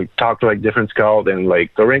 Talked to like different scouts, and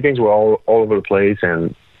like the rankings were all over the place,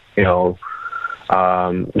 and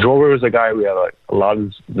Drover was a guy we had like a lot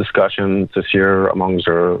of discussions this year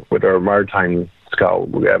with our maritime scout.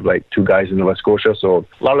 We have like two guys in Nova Scotia, so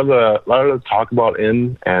a lot of the talk about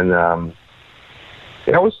him, and I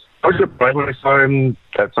was surprised when I saw him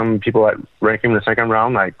that some people had ranked him in the second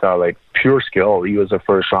round. I thought like pure skill, he was a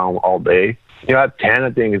first round all day. At 10,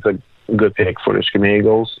 I think it's a good pick for the Screaming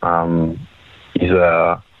Eagles. He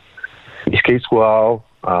skates well.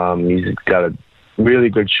 He's got a really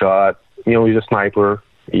good shot. He's a sniper.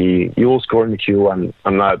 He will score in the queue. I'm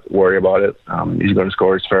not worried about it. He's going to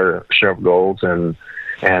score his fair share of goals, and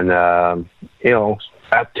at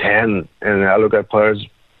 10, and I look at players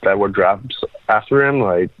that were drafted after him.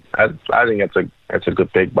 Like I think it's a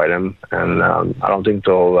good pick by them, and I don't think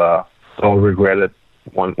they'll regret it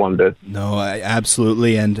one bit. No,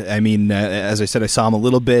 absolutely. And I mean, as I said, I saw him a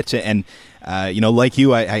little bit, and like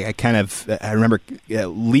you, I remember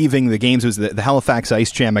leaving the games. It was the Halifax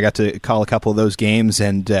Ice Jam. I got to call a couple of those games,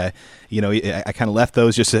 and I kind of left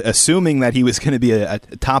those just assuming that he was going to be a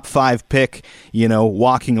top 5 pick,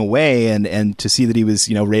 walking away, and to see that he was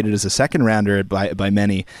rated as a second rounder by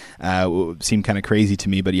many seemed kind of crazy to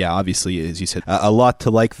me. But yeah, obviously, as you said, a lot to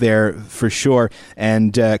like there for sure.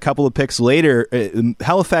 And a couple of picks later,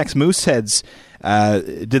 Halifax Mooseheads.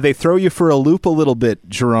 Did they throw you for a loop a little bit,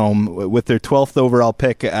 Jerome, with their 12th overall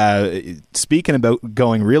pick? Speaking about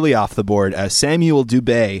going really off the board, Samuel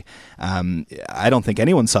Dubé. I don't think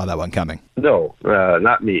anyone saw that one coming. No,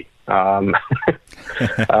 not me. I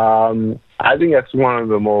think that's one of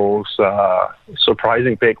the most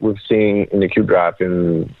surprising picks we've seen in the Q draft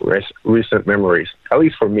in recent memories, at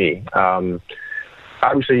least for me.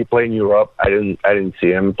 Obviously, he played in Europe. I didn't see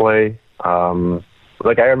him play.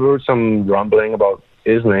 I heard some rumbling about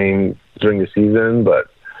his name during the season, but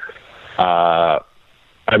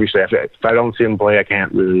obviously, if I don't see him play, I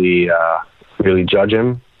can't really judge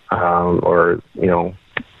him or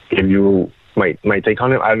give you my take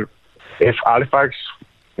on him. If Halifax,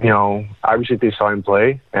 obviously they saw him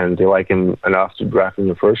play and they like him enough to draft him in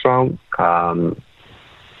the first round,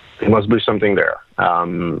 there must be something there.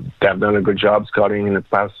 They have done a good job scouting in the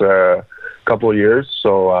past couple of years,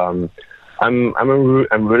 so. I'm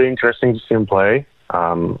really interested to see him play.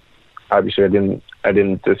 Obviously, I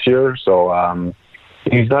didn't this year, so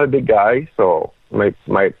he's not a big guy, so might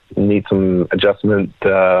need some adjustment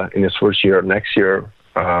in his first year next year.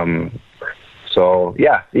 So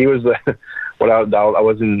yeah, he was without doubt. I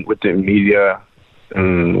wasn't with the media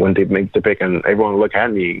when they make the pick, and everyone look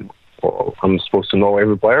at me. Well, I'm supposed to know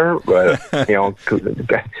every player, but that's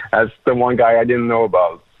the one guy I didn't know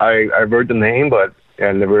about. I've heard the name, but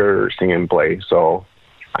I never seen him play, so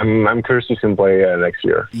I'm curious to see him play next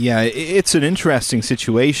year. Yeah, it's an interesting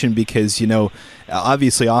situation because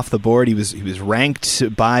obviously off the board he was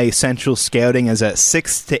ranked by Central Scouting as a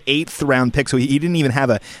 6th to 8th round pick, so he didn't even have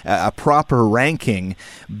a proper ranking.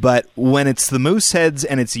 But when it's the Mooseheads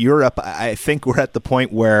and it's Europe, I think we're at the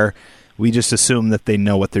point where we just assume that they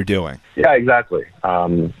know what they're doing. Yeah, exactly.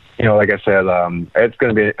 Like I said, it's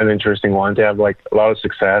going to be an interesting one. They have like a lot of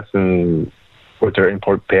success with their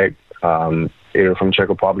import pick, either from Czech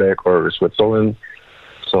Republic or Switzerland.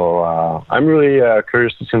 So I'm really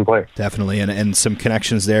curious to see him play. Definitely, and some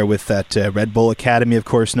connections there with that Red Bull Academy. Of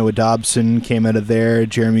course, Noah Dobson came out of there,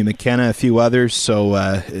 Jeremy McKenna, a few others. So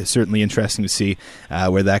it's certainly interesting to see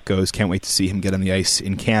where that goes. Can't wait to see him get on the ice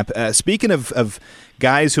in camp. Speaking of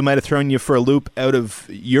guys who might have thrown you for a loop out of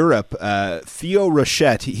Europe, Theo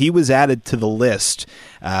Rochette, he was added to the list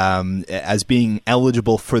as being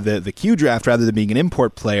eligible for the Q draft rather than being an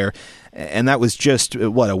import player. And that was just, a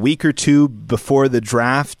week or two before the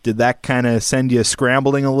draft? Did that kind of send you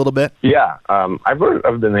scrambling a little bit? Yeah, I've heard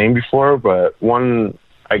of the name before, but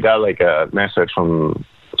I got like a message from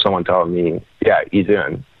someone telling me, yeah, he's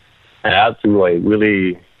in. And I had to like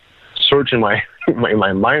really search in my in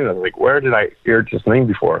my mind. I was like, where did I hear this name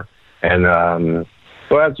before? And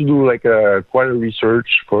so I had to do like quite a research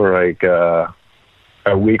for like a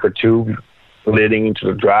week or two leading into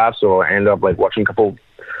the draft. So I ended up like watching a couple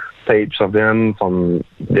tapes of them from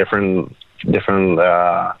different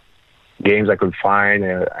games I could find,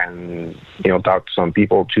 and talk to some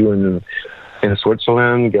people too in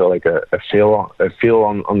Switzerland, get like a feel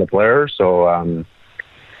on the player. So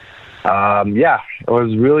it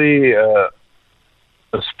was really a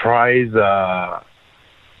surprise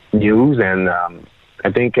news, and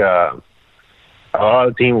I think a lot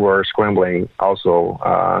of teams were scrambling also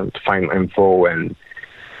to find info, and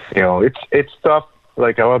it's tough.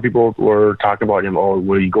 Like a lot of people were talking about him. Oh,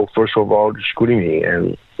 will you go first overall to Chicoutimi?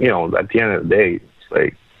 And at the end of the day, it's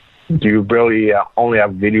like, do you really only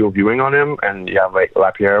have video viewing on him? And you have like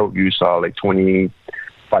Lapierre, you saw like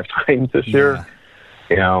 25 times this year.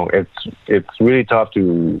 It's really tough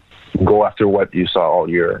to go after what you saw all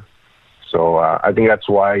year. So I think that's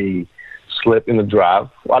why he slipped in the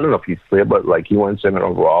draft. Well, I don't know if he slipped, but like he went 7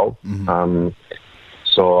 overall. Mm-hmm.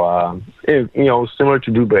 Similar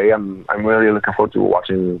to Dubé, I'm really looking forward to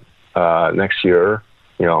watching next year.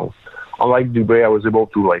 Unlike Dubé, I was able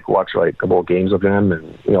to like watch like a couple of games of him,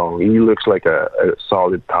 and he looks like a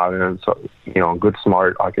solid talent, good,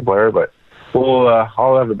 smart hockey player. But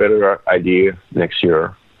I'll have a better idea next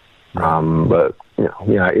year. But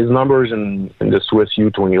his numbers in the Swiss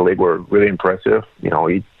U20 league were really impressive.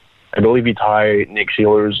 I believe he tied Nick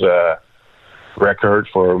Sealer's record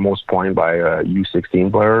for most points by a U16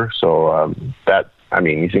 player. So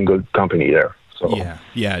he's in good company there. So.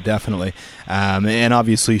 Yeah, definitely. And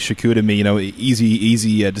obviously Chicoutimi,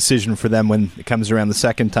 easy decision for them when it comes around the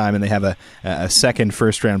second time and they have a second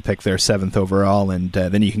first-round pick there, 7th overall, and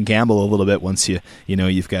then you can gamble a little bit once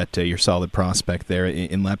you've got your solid prospect there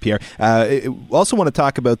in Lapierre. Also want to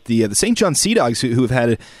talk about the St. John Sea Dogs who have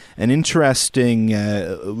had an interesting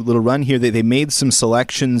little run here. They made some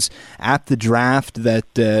selections at the draft that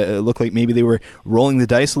looked like maybe they were rolling the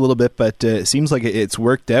dice a little bit, but it seems like it's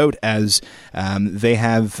worked out as they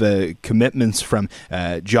have commitments from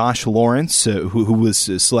Josh Lawrence, who was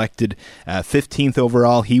selected 15th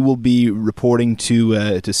overall. He will be reporting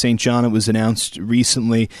to St. John. It was announced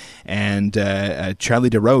recently. And Charlie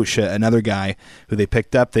DeRoche, another guy who they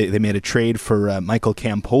picked up. They made a trade for Michael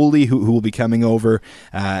Campoli, who will be coming over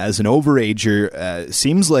as an overager.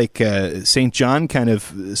 Seems like St. John kind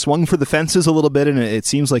of swung for the fences a little bit, and it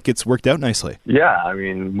seems like it's worked out nicely. Yeah, I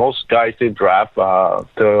mean, most guys they draft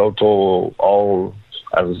till all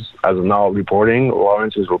as of now reporting.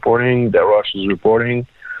 Lawrence is reporting. DeRoche is reporting.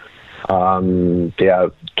 They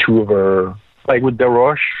have two of her, like with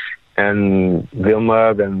DeRoche and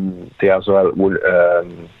Villeneuve, and they also have with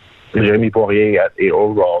Jeremy Poirier at 8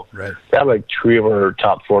 overall. Right. They have like 3 of her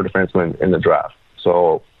top 4 defensemen in the draft.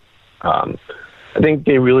 So I think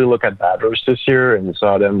they really look at batters this year and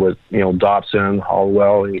saw them with Dobson,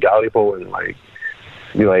 Hallwell, and Gallipo, and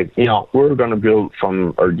we're going to build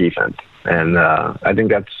from our defense. And I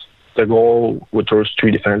think that's the goal with those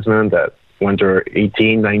 3 defensemen that when they're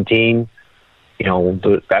 18, 19,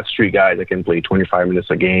 that's 3 guys that can play 25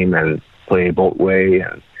 minutes a game and play both way.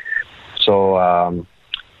 And so,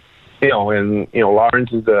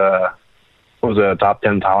 Lawrence was a top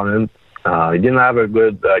 10 talent. He didn't have a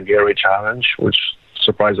good Gary challenge, which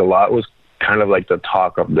surprised a lot. It was kind of like the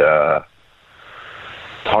talk of the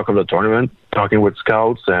tournament, talking with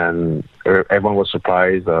scouts, and everyone was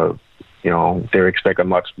surprised. They expect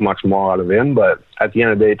much more out of him, but at the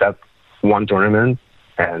end of the day, that's one tournament,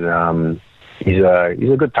 and he's a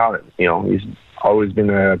good talent. He's always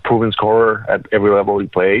been a proven scorer at every level he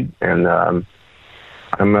played, and I'm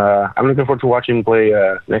looking forward to watching him play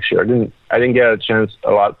next year. I didn't get a chance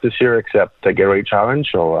a lot this year except the Gatorade Challenge,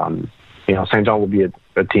 so St. John will be a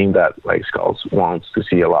team that scouts wants to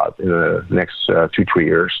see a lot in the next 2-3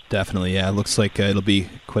 years. Definitely, yeah. It looks like it'll be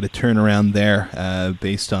quite a turnaround there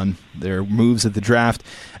based on their moves at the draft.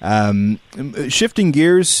 Shifting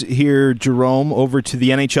gears here, Jerome, over to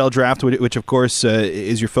the NHL draft, which of course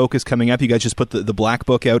is your focus coming up. You guys just put the Black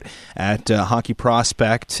Book out at Hockey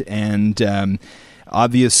Prospect, and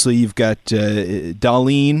obviously, you've got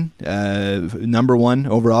Dahlin, number 1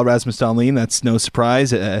 overall, Rasmus Dahlin. That's no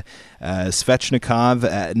surprise. Svechnikov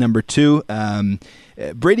at number 2.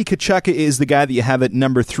 Brady Tkachuk is the guy that you have at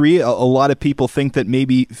number 3. A lot of people think that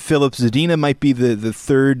maybe Philip Zadina might be the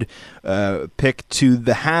third pick to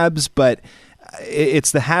the Habs, but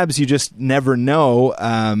it's the Habs. You just never know.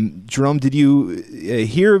 Jerome, did you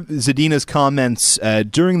hear Zadina's comments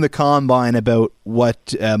during the Combine about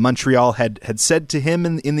what Montreal had said to him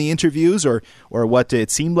in the interviews, or what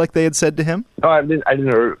it seemed like they had said to him? No, I didn't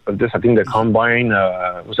hear of this. I think the Combine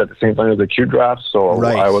was at the same time as the Q draft, so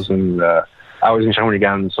right. I was in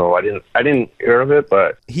Shawinigan, so I didn't hear of it.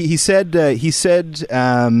 But he said to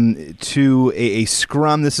a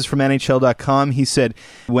scrum. This is from NHL.com. He said,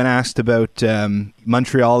 when asked about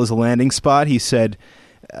Montreal as a landing spot, he said,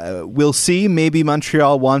 "We'll see. Maybe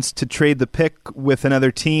Montreal wants to trade the pick with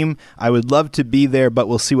another team. I would love to be there, but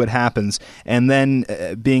we'll see what happens." And then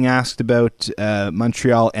being asked about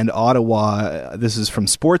Montreal and Ottawa, this is from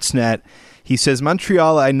Sportsnet. He says,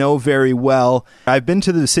 "Montreal, I know very well. I've been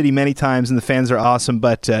to the city many times, and the fans are awesome,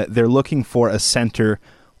 but they're looking for a center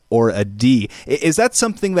or a D." Is that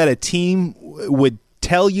something that a team would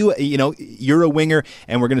tell you? You know, you're a winger,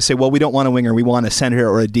 and we're going to say, well, we don't want a winger, we want a center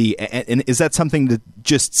or a D. And is that something to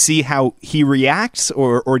just see how he reacts,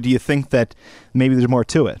 or do you think that maybe there's more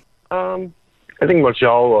to it? I think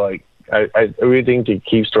Montreal, I really think it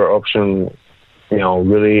keeps their option,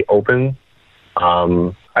 really open.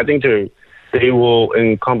 I think they will,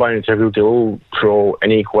 in Combine interview, they will throw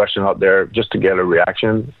any question out there just to get a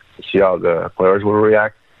reaction, see how the players will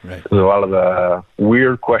react. Right. There's a lot of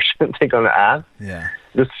weird questions they're going to ask,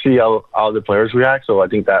 just to see how the players react. So I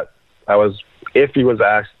think that was, if he was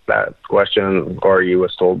asked that question or he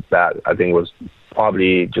was told that, I think it was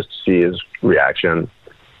probably just to see his reaction.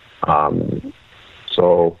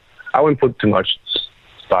 So I wouldn't put too much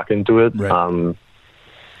stock into it. Right.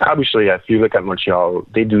 Obviously, if you look at Montreal,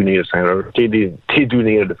 they do need a center. They do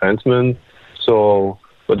need a defenseman. So,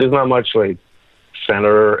 but there's not much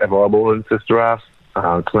center available in this draft.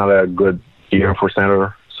 It's not a good year for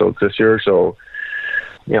center. So this year, our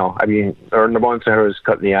number one center is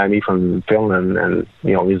Kotkaniemi from Finland, and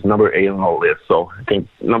he's number 8 on the list. So I think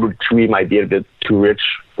number 3 might be a bit too rich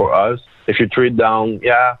for us. If you trade down,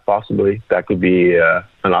 possibly that could be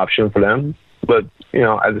an option for them. But,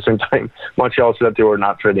 at the same time, Montreal said that they were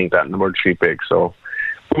not trading that number 3 pick. So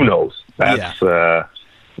who knows? That's, A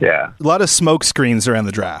lot of smoke screens around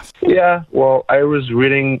the draft. Yeah. Well, I was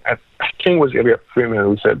reading, I think it was Elliot Freeman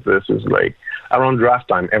who said this is around draft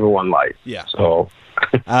time, everyone lies. Yeah. So.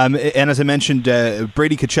 And as I mentioned,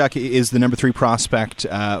 Brady Tkachuk is the number 3 prospect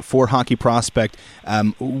for Hockey Prospect.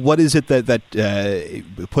 What is it that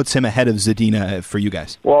puts him ahead of Zadina for you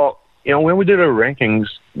guys? Well, when we did our rankings,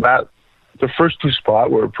 the first 2 spots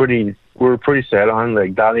were pretty set on.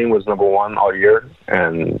 Dahlin was number 1 all year,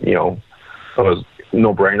 and it was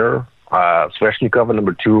no-brainer. Svechnikov at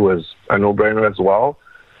number 2 was a no-brainer as well.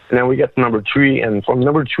 And then we get to number 3, and from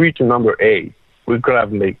number 3 to number 8, we could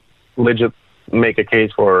have legit make a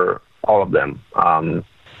case for all of them.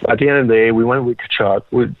 At the end of the day, we went with Tkachuk.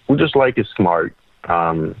 We just like his smart.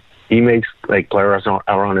 He makes players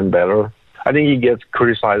around him better. I think he gets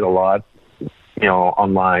criticized a lot,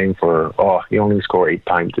 online for he only scored 8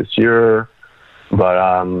 times this year.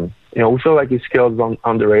 But we feel like his skills are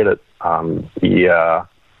underrated.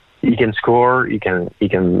 He can score. He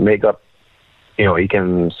can make up. He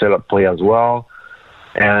can set up play as well.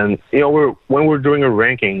 And when we're doing our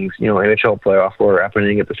rankings, NHL playoffs were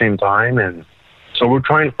happening at the same time, and so we're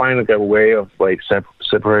trying to find a way of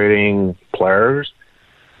separating players.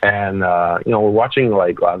 And we're watching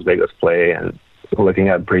Las Vegas play and looking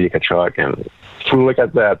at Brady Tkachuk, and if we look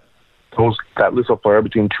at that list of players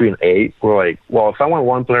between 3 and 8, we're well, if I want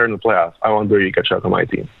one player in the playoffs, I want Brady Tkachuk on my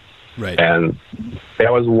team. Right. And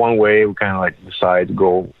that was one way we kind of decided to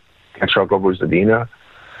go Tkachuk over Zadina.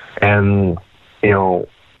 And is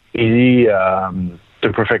he the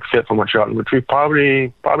perfect fit for Montreal number 3?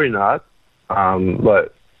 Probably not.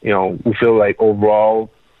 But we feel overall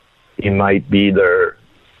he might be the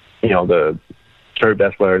third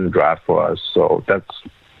best player in the draft for us. So that's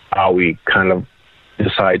how we kind of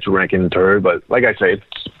decide to rank him third. But like I said,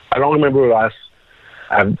 I don't remember I've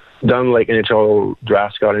done NHL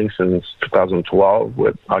draft scouting since 2012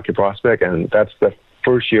 with Hockey Prospect, and that's the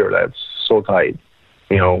first year that's so tight.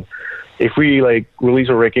 If we release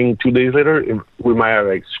a ranking 2 days later, we might have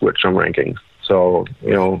switch some rankings. So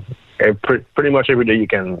pretty much every day you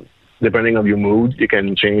can, depending on your mood, you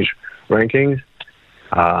can change rankings.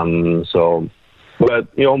 But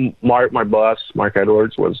my boss, Mark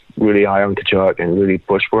Edwards, was really high on Tkachuk and really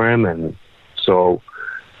pushed for him, and so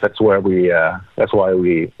that's why we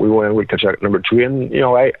went with Tkachuk number 3. And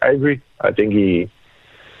I agree. I think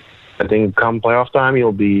come playoff time,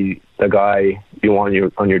 he'll be the guy you want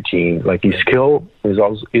on your team. He's skilled. He's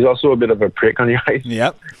also a bit of a prick on your ice.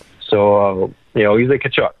 Yep. So he's a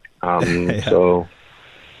Tkachuk. So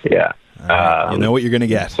yeah. You know what you're going to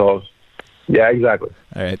get. So, yeah, exactly.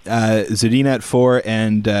 All right. Zadina at 4,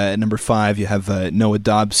 and at number 5, you have Noah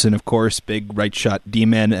Dobson, of course, big right shot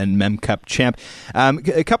D-man and Mem Cup champ.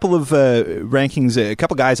 A couple of rankings, a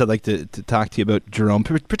couple guys I'd like to talk to you about, Jerome,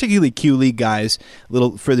 particularly Q League guys, a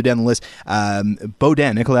little further down the list.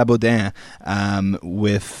 Nicolas Baudin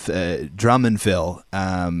with Drummondville.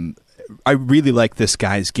 I really like this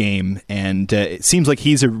guy's game, and it seems like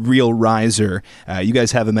he's a real riser. You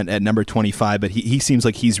guys have him at number 25, but he seems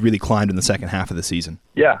like he's really climbed in the second half of the season.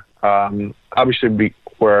 Yeah, obviously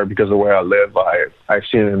because of where I live, I've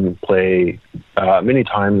seen him play many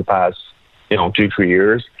times the past 2-3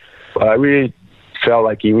 years. But I really felt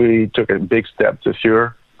like he really took a big step this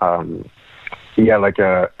year. He had like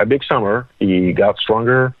a big summer. He got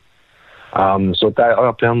stronger. So that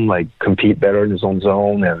helped him compete better in his own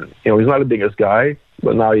zone, and he's not the biggest guy,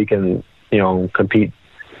 but now he can compete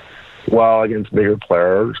well against bigger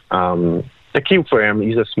players. The key for him,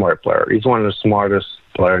 he's a smart player. He's one of the smartest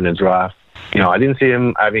players in the draft. I didn't see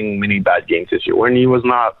him having many bad games this year. When he was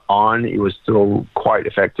not on, he was still quite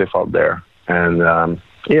effective out there, and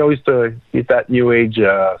he's that new age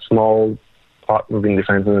small pot moving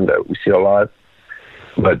defenseman that we see a lot.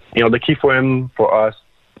 But the key for him, for us,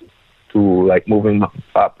 to move him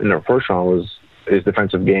up in the first round was his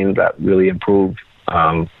defensive game that really improved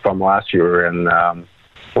from last year. And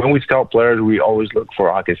when we scout players, we always look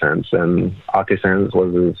for hockey sense, and hockey sense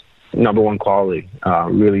was his number one quality.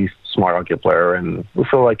 Really smart hockey player, and we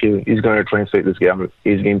feel like he's going to translate his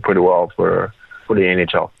game pretty well for the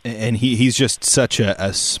NHL. And he's just such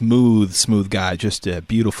a smooth guy, just a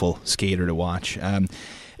beautiful skater to watch.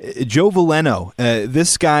 Joe Veleno,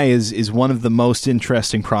 this guy is one of the most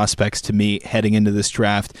interesting prospects to me heading into this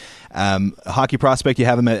draft. Hockey prospect, you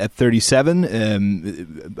have him at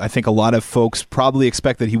 37. I think a lot of folks probably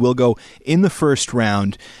expect that he will go in the first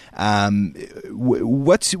round.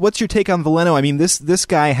 What's your take on Veleno? I mean, this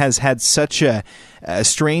guy has had such a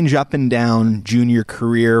strange up and down junior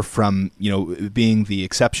career, from being the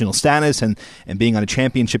exceptional status and being on a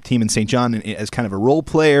championship team in St. John as kind of a role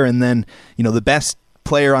player, and then the best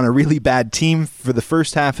player on a really bad team for the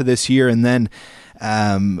first half of this year, and then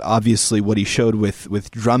obviously what he showed with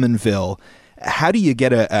Drummondville. How do you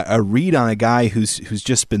get a read on a guy who's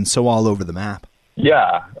just been so all over the map?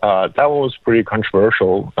 Yeah, that one was pretty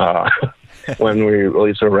controversial when we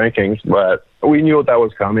released our rankings, but we knew that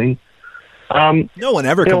was coming. No one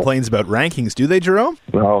ever complains about rankings, do they, Jerome?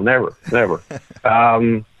 No, never.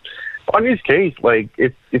 On his case,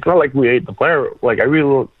 it's not like we hate the player.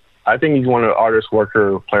 I think he's one of the hardest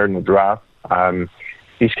worker players in the draft.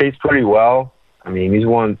 He skates pretty well. I mean, he's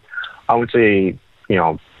one, I would say,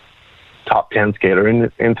 top 10 skater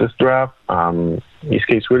in this draft. He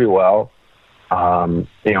skates really well. I've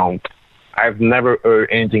never heard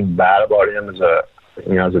anything bad about him as a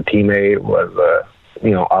teammate,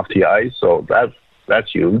 off the ice. So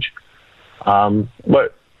that's huge.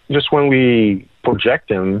 But just when we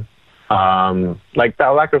project him,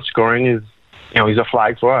 that lack of scoring is, he's a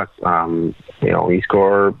flag for us. He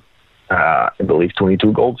scored, I believe,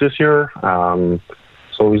 22 goals this year.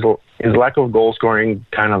 So his lack of goal scoring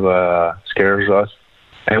kind of scares us.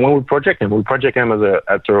 And when we project him as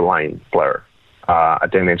a third line player at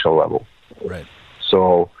the NHL level. Right.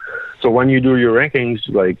 So when you do your rankings,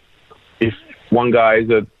 if one guy is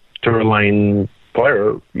a third line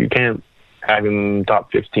player, you can't have him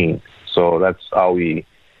top 15. So that's how we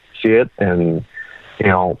see it. And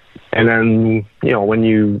and then, when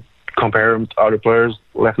you compare him to other players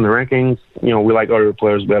left in the rankings, we like other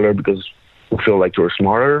players better because we feel like we're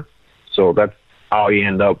smarter. So that's how he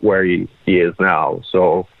ended up where he is now.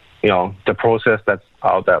 So, the process, that's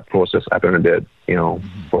how that process happened a bit,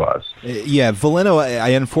 for us. Yeah, Veleno, I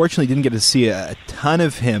unfortunately didn't get to see a ton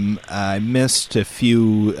of him. I missed a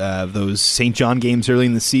few of those St. John games early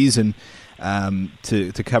in the season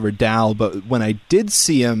to cover Dal, but when I did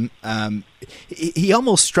see him, he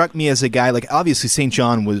almost struck me as a guy, obviously St.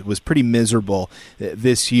 John was pretty miserable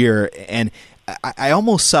this year, and I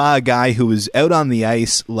almost saw a guy who was out on the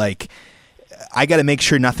ice I got to make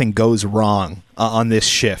sure nothing goes wrong on this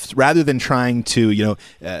shift, rather than trying to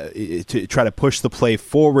to try to push the play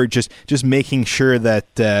forward. Just making sure that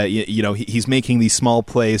he's making these small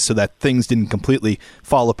plays so that things didn't completely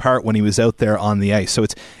fall apart when he was out there on the ice. So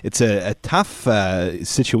it's a tough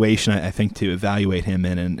situation, I think, to evaluate him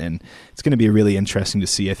in, and it's going to be really interesting to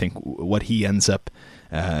see, I think, what he ends up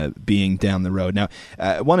being down the road. Now,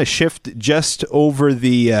 I want to shift just over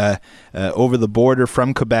the border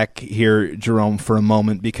from Quebec here, Jerome, for a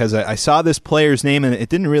moment, because I saw this player's name and it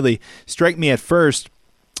didn't really strike me at first.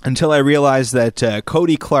 until I realized that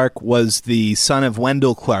Cody Clark was the son of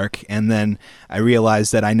Wendell Clark, and then I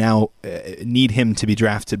realized that I now need him to be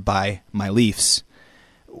drafted by my Leafs.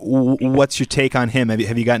 What's your take on him?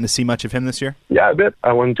 Have you gotten to see much of him this year? Yeah, a bit.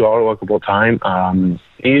 I went to Ottawa a couple of times.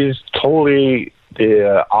 He's totally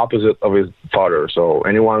the opposite of his father. So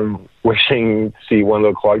anyone wishing to see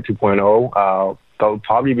Wendell Clark 2.0, they'll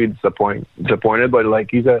probably be disappointed. But like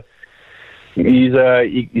he's a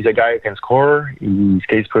guy who can score. He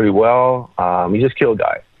skates pretty well. He's a skilled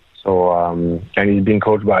guy. So and he's being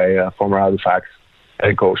coached by former Halifax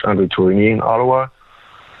head coach Andrew Tourigny in Ottawa.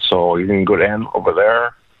 So he's in good end over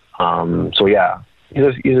there. So yeah,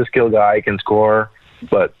 he's a skilled guy. He can score,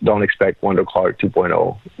 but don't expect Wendell Clark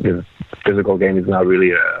 2.0. His physical game is not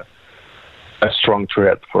really a strong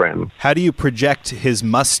threat for him. How do you project his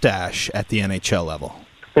mustache at the NHL level?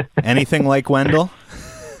 Anything like Wendell?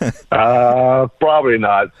 Probably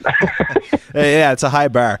not. Yeah, it's a high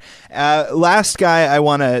bar. Last guy I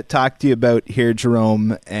want to talk to you about here,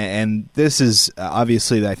 Jerome, and this is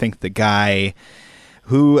obviously, I think, the guy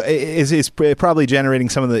who is probably generating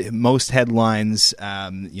some of the most headlines,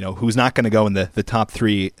 who's not going to go in the top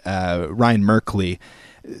three, Ryan Merkley.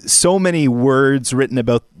 So many words written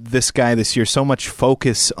about this guy this year, so much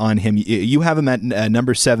focus on him. You have him at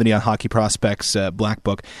number 70 on Hockey Prospects Black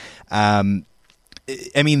Book. I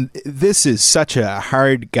mean, this is such a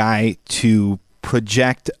hard guy to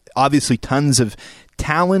project. Obviously, tons of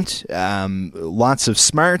talent, lots of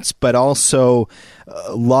smarts, but also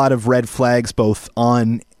a lot of red flags both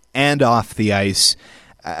on and off the ice.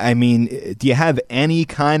 I mean, do you have any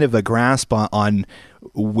kind of a grasp on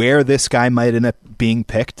where this guy might end up being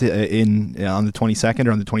picked on the 22nd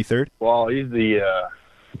or on the 23rd? Well, he's the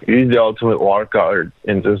ultimate wild card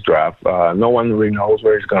in this draft. No one really knows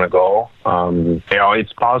where he's going to go.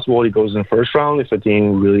 It's possible he goes in the first round if a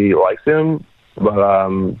team really likes him,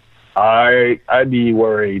 but I'd be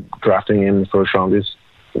worried drafting him in the first round. There's,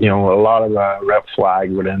 a lot of red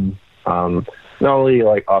flag with him, not only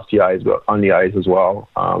like off the ice, but on the ice as well.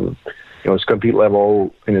 His compete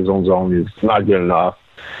level in his own zone is not good enough.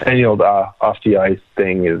 And, the off the ice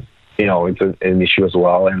thing is, it's an issue as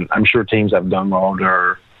well. And I'm sure teams have done all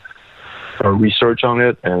their research on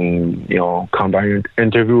it. And, combined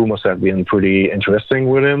interview must have been pretty interesting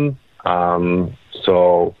with him. My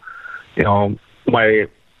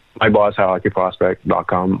boss at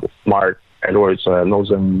hockeyprospect.com, Mark Edwards, knows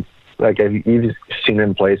him. Like, he's seen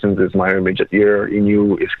him play since his minor midget year. He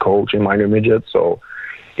knew his coach in minor midget, so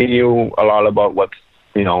he knew a lot about what's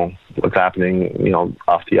happening,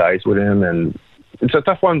 off the ice with him. And it's a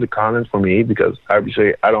tough one to comment for me because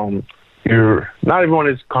obviously not everyone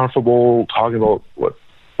is comfortable talking about what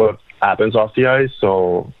happens off the ice.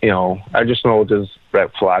 So, I just know there's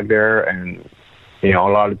red flag there, and a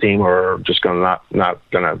lot of teams are just not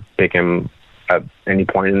gonna pick him at any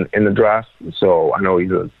point in the draft. So I know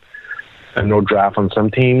he's a no draft on some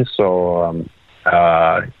teams. So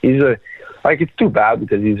it's too bad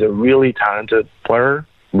because he's a really talented player.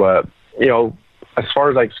 But as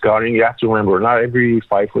far as scouting, you have to remember not every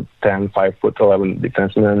 5'10", 5'11"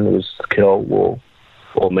 defenseman with skill will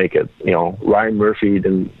make it. Ryan Murphy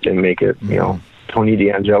didn't make it. Tony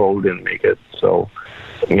DeAngelo didn't make it. So.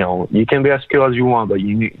 You can be as skilled as you want, but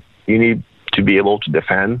you need to be able to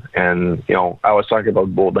defend. And, I was talking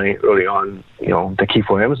about Bourdin early on. The key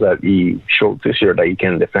for him is that he showed this year that he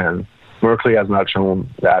can defend. Merkley has not shown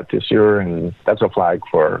that this year, and that's a flag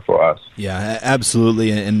for us. Yeah,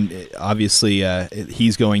 absolutely. And obviously,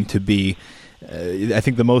 he's going to be, I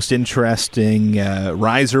think, the most interesting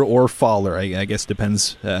riser or faller. I guess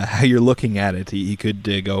depends how you're looking at it. He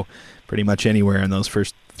could go pretty much anywhere in those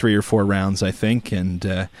first 3 or 4 rounds, I think,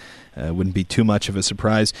 and wouldn't be too much of a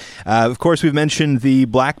surprise. Of course, we've mentioned the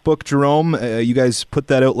Black Book, Jerome. You guys put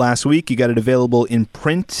that out last week. You got it available in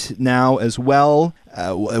print now as well.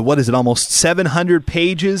 What is it, almost 700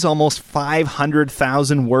 pages, almost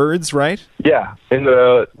 500,000 words, right? Yeah. In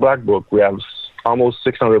the Black Book, we have almost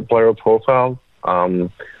 600 player profiles.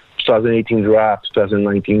 2018 draft,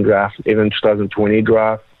 2019 draft, even 2020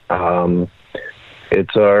 draft. I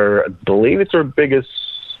believe it's our biggest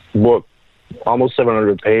book, almost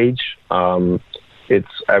 700 page.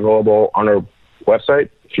 It's available on our website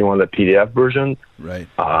if you want the PDF version. Right.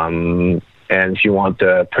 And if you want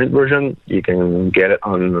the print version, you can get it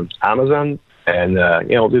on Amazon. And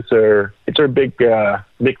it's our big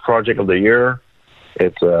project of the year.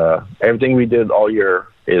 It's everything we did all year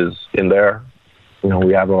is in there.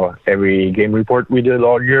 We have every game report we did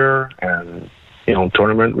all year, and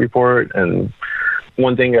tournament report. And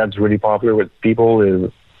one thing that's really popular with people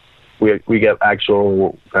is we get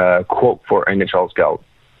actual quote for NHL Scout.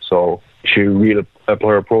 So you read a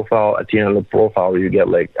player profile. At the end of the profile, you get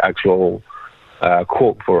like actual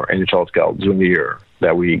quote for NHL scouts during the year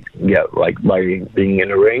that we get like by being in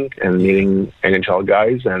the rink and meeting NHL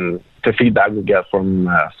guys. And the feedback we get from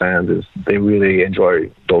fans is they really enjoy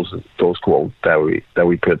those quotes that we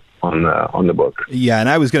put on the book. Yeah, and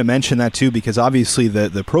I was going to mention that too, because obviously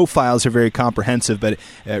the profiles are very comprehensive, but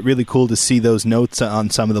really cool to see those notes on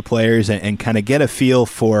some of the players and kind of get a feel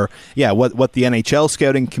for what the NHL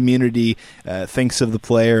scouting community thinks of the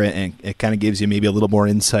player, and it kind of gives you maybe a little more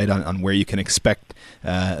insight on where you can expect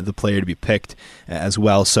the player to be picked as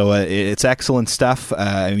well. So it's excellent stuff.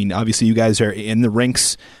 I mean, obviously you guys are in the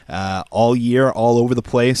rinks all year, all over the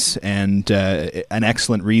place, and an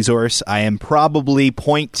excellent resource. I am probably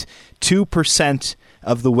 0.2%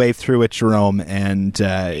 of the way through it, Jerome, and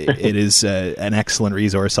it is an excellent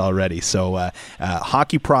resource already. So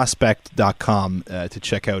hockeyprospect.com to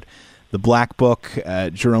check out the Black Book.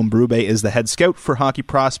 Jerome Berube is the head scout for Hockey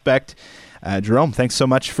Prospect. Jerome, thanks so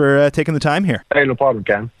much for taking the time here. Hey, no problem,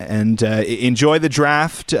 Cam. And enjoy the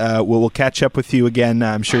draft. We'll catch up with you again,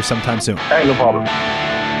 I'm sure, sometime soon. Hey, no problem.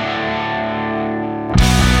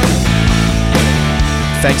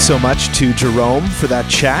 Thanks so much to Jerome for that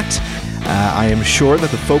chat. I am sure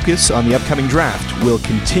that the focus on the upcoming draft will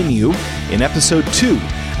continue in episode 2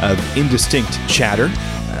 of Indistinct Chatter.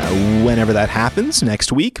 Whenever that happens,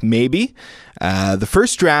 next week, maybe. The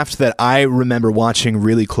first draft that I remember watching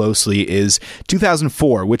really closely is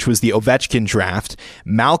 2004, which was the Ovechkin draft.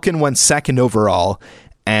 Malkin went second overall,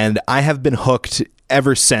 and I have been hooked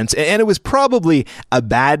ever since. And it was probably a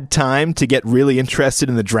bad time to get really interested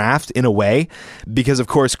in the draft in a way, because of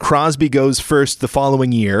course Crosby goes first the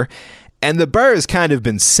following year, and the bar has kind of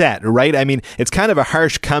been set, right? I mean, it's kind of a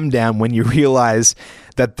harsh come down when you realize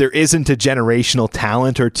that there isn't a generational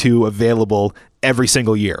talent or two available every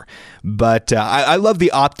single year. But I love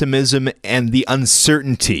the optimism and the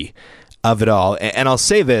uncertainty of it all. And I'll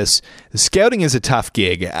say this, scouting is a tough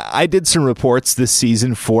gig. I did some reports this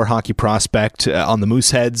season for Hockey Prospect on the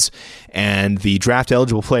Mooseheads and the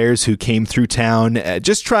draft-eligible players who came through town,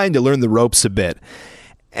 just trying to learn the ropes a bit.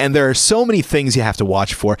 And there are so many things you have to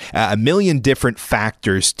watch for, a million different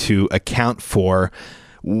factors to account for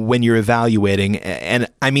when you're evaluating. And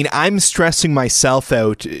I mean, I'm stressing myself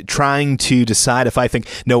out trying to decide if I think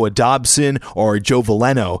Noah Dobson or Joe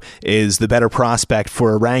Veleno is the better prospect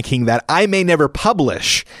for a ranking that I may never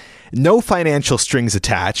publish. No financial strings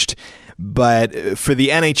attached. But for the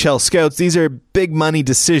NHL scouts, these are big money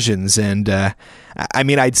decisions. And I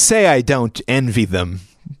mean, I'd say I don't envy them,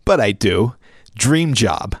 but I do. Dream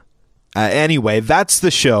job. Anyway, that's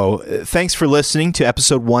the show. Thanks for listening to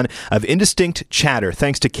episode 1 of Indistinct Chatter.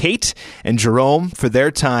 Thanks to Kate and Jerome for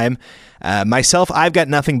their time. Myself, I've got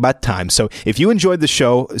nothing but time. So if you enjoyed the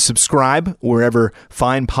show, subscribe wherever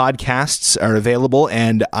fine podcasts are available,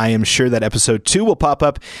 and I am sure that episode 2 will pop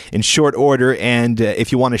up in short order. And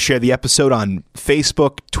if you want to share the episode on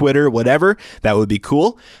Facebook, Twitter, whatever, that would be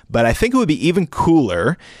cool. But I think it would be even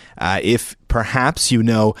cooler if perhaps you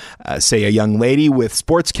know, say, a young lady with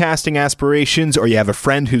sportscasting aspirations, or you have a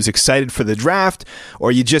friend who's excited for the draft,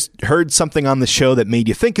 or you just heard something on the show that made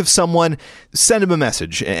you think of someone. Send them a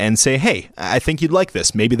message and say, hey, I think you'd like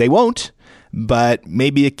this. Maybe they won't, but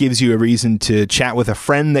maybe it gives you a reason to chat with a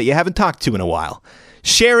friend that you haven't talked to in a while.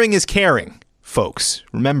 Sharing is caring, folks.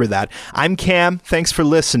 Remember that. I'm Cam. Thanks for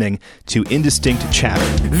listening to Indistinct Chatter.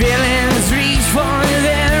 Villains reach for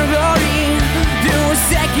their glory, do a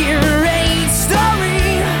second-rate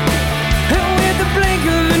story, and with the blink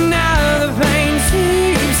of an eye, the pain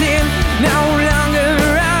seeps in. No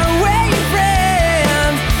longer our way,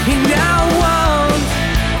 friend, and I want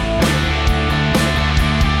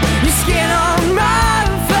your skin on my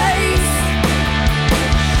face.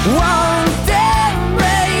 Want that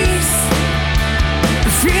embrace,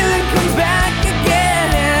 the feeling comes back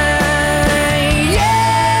again.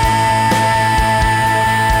 Yeah.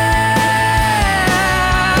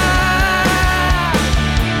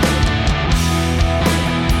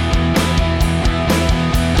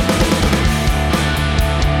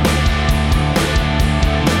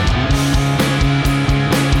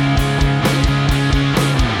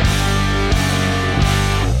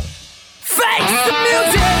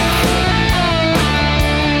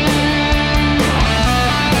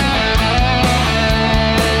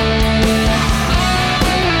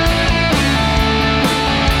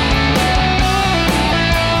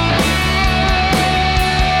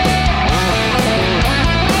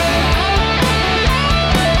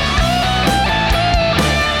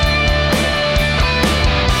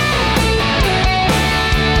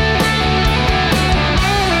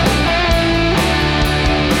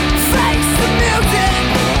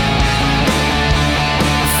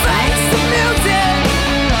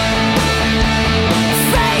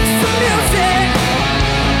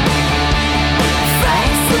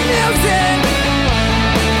 music.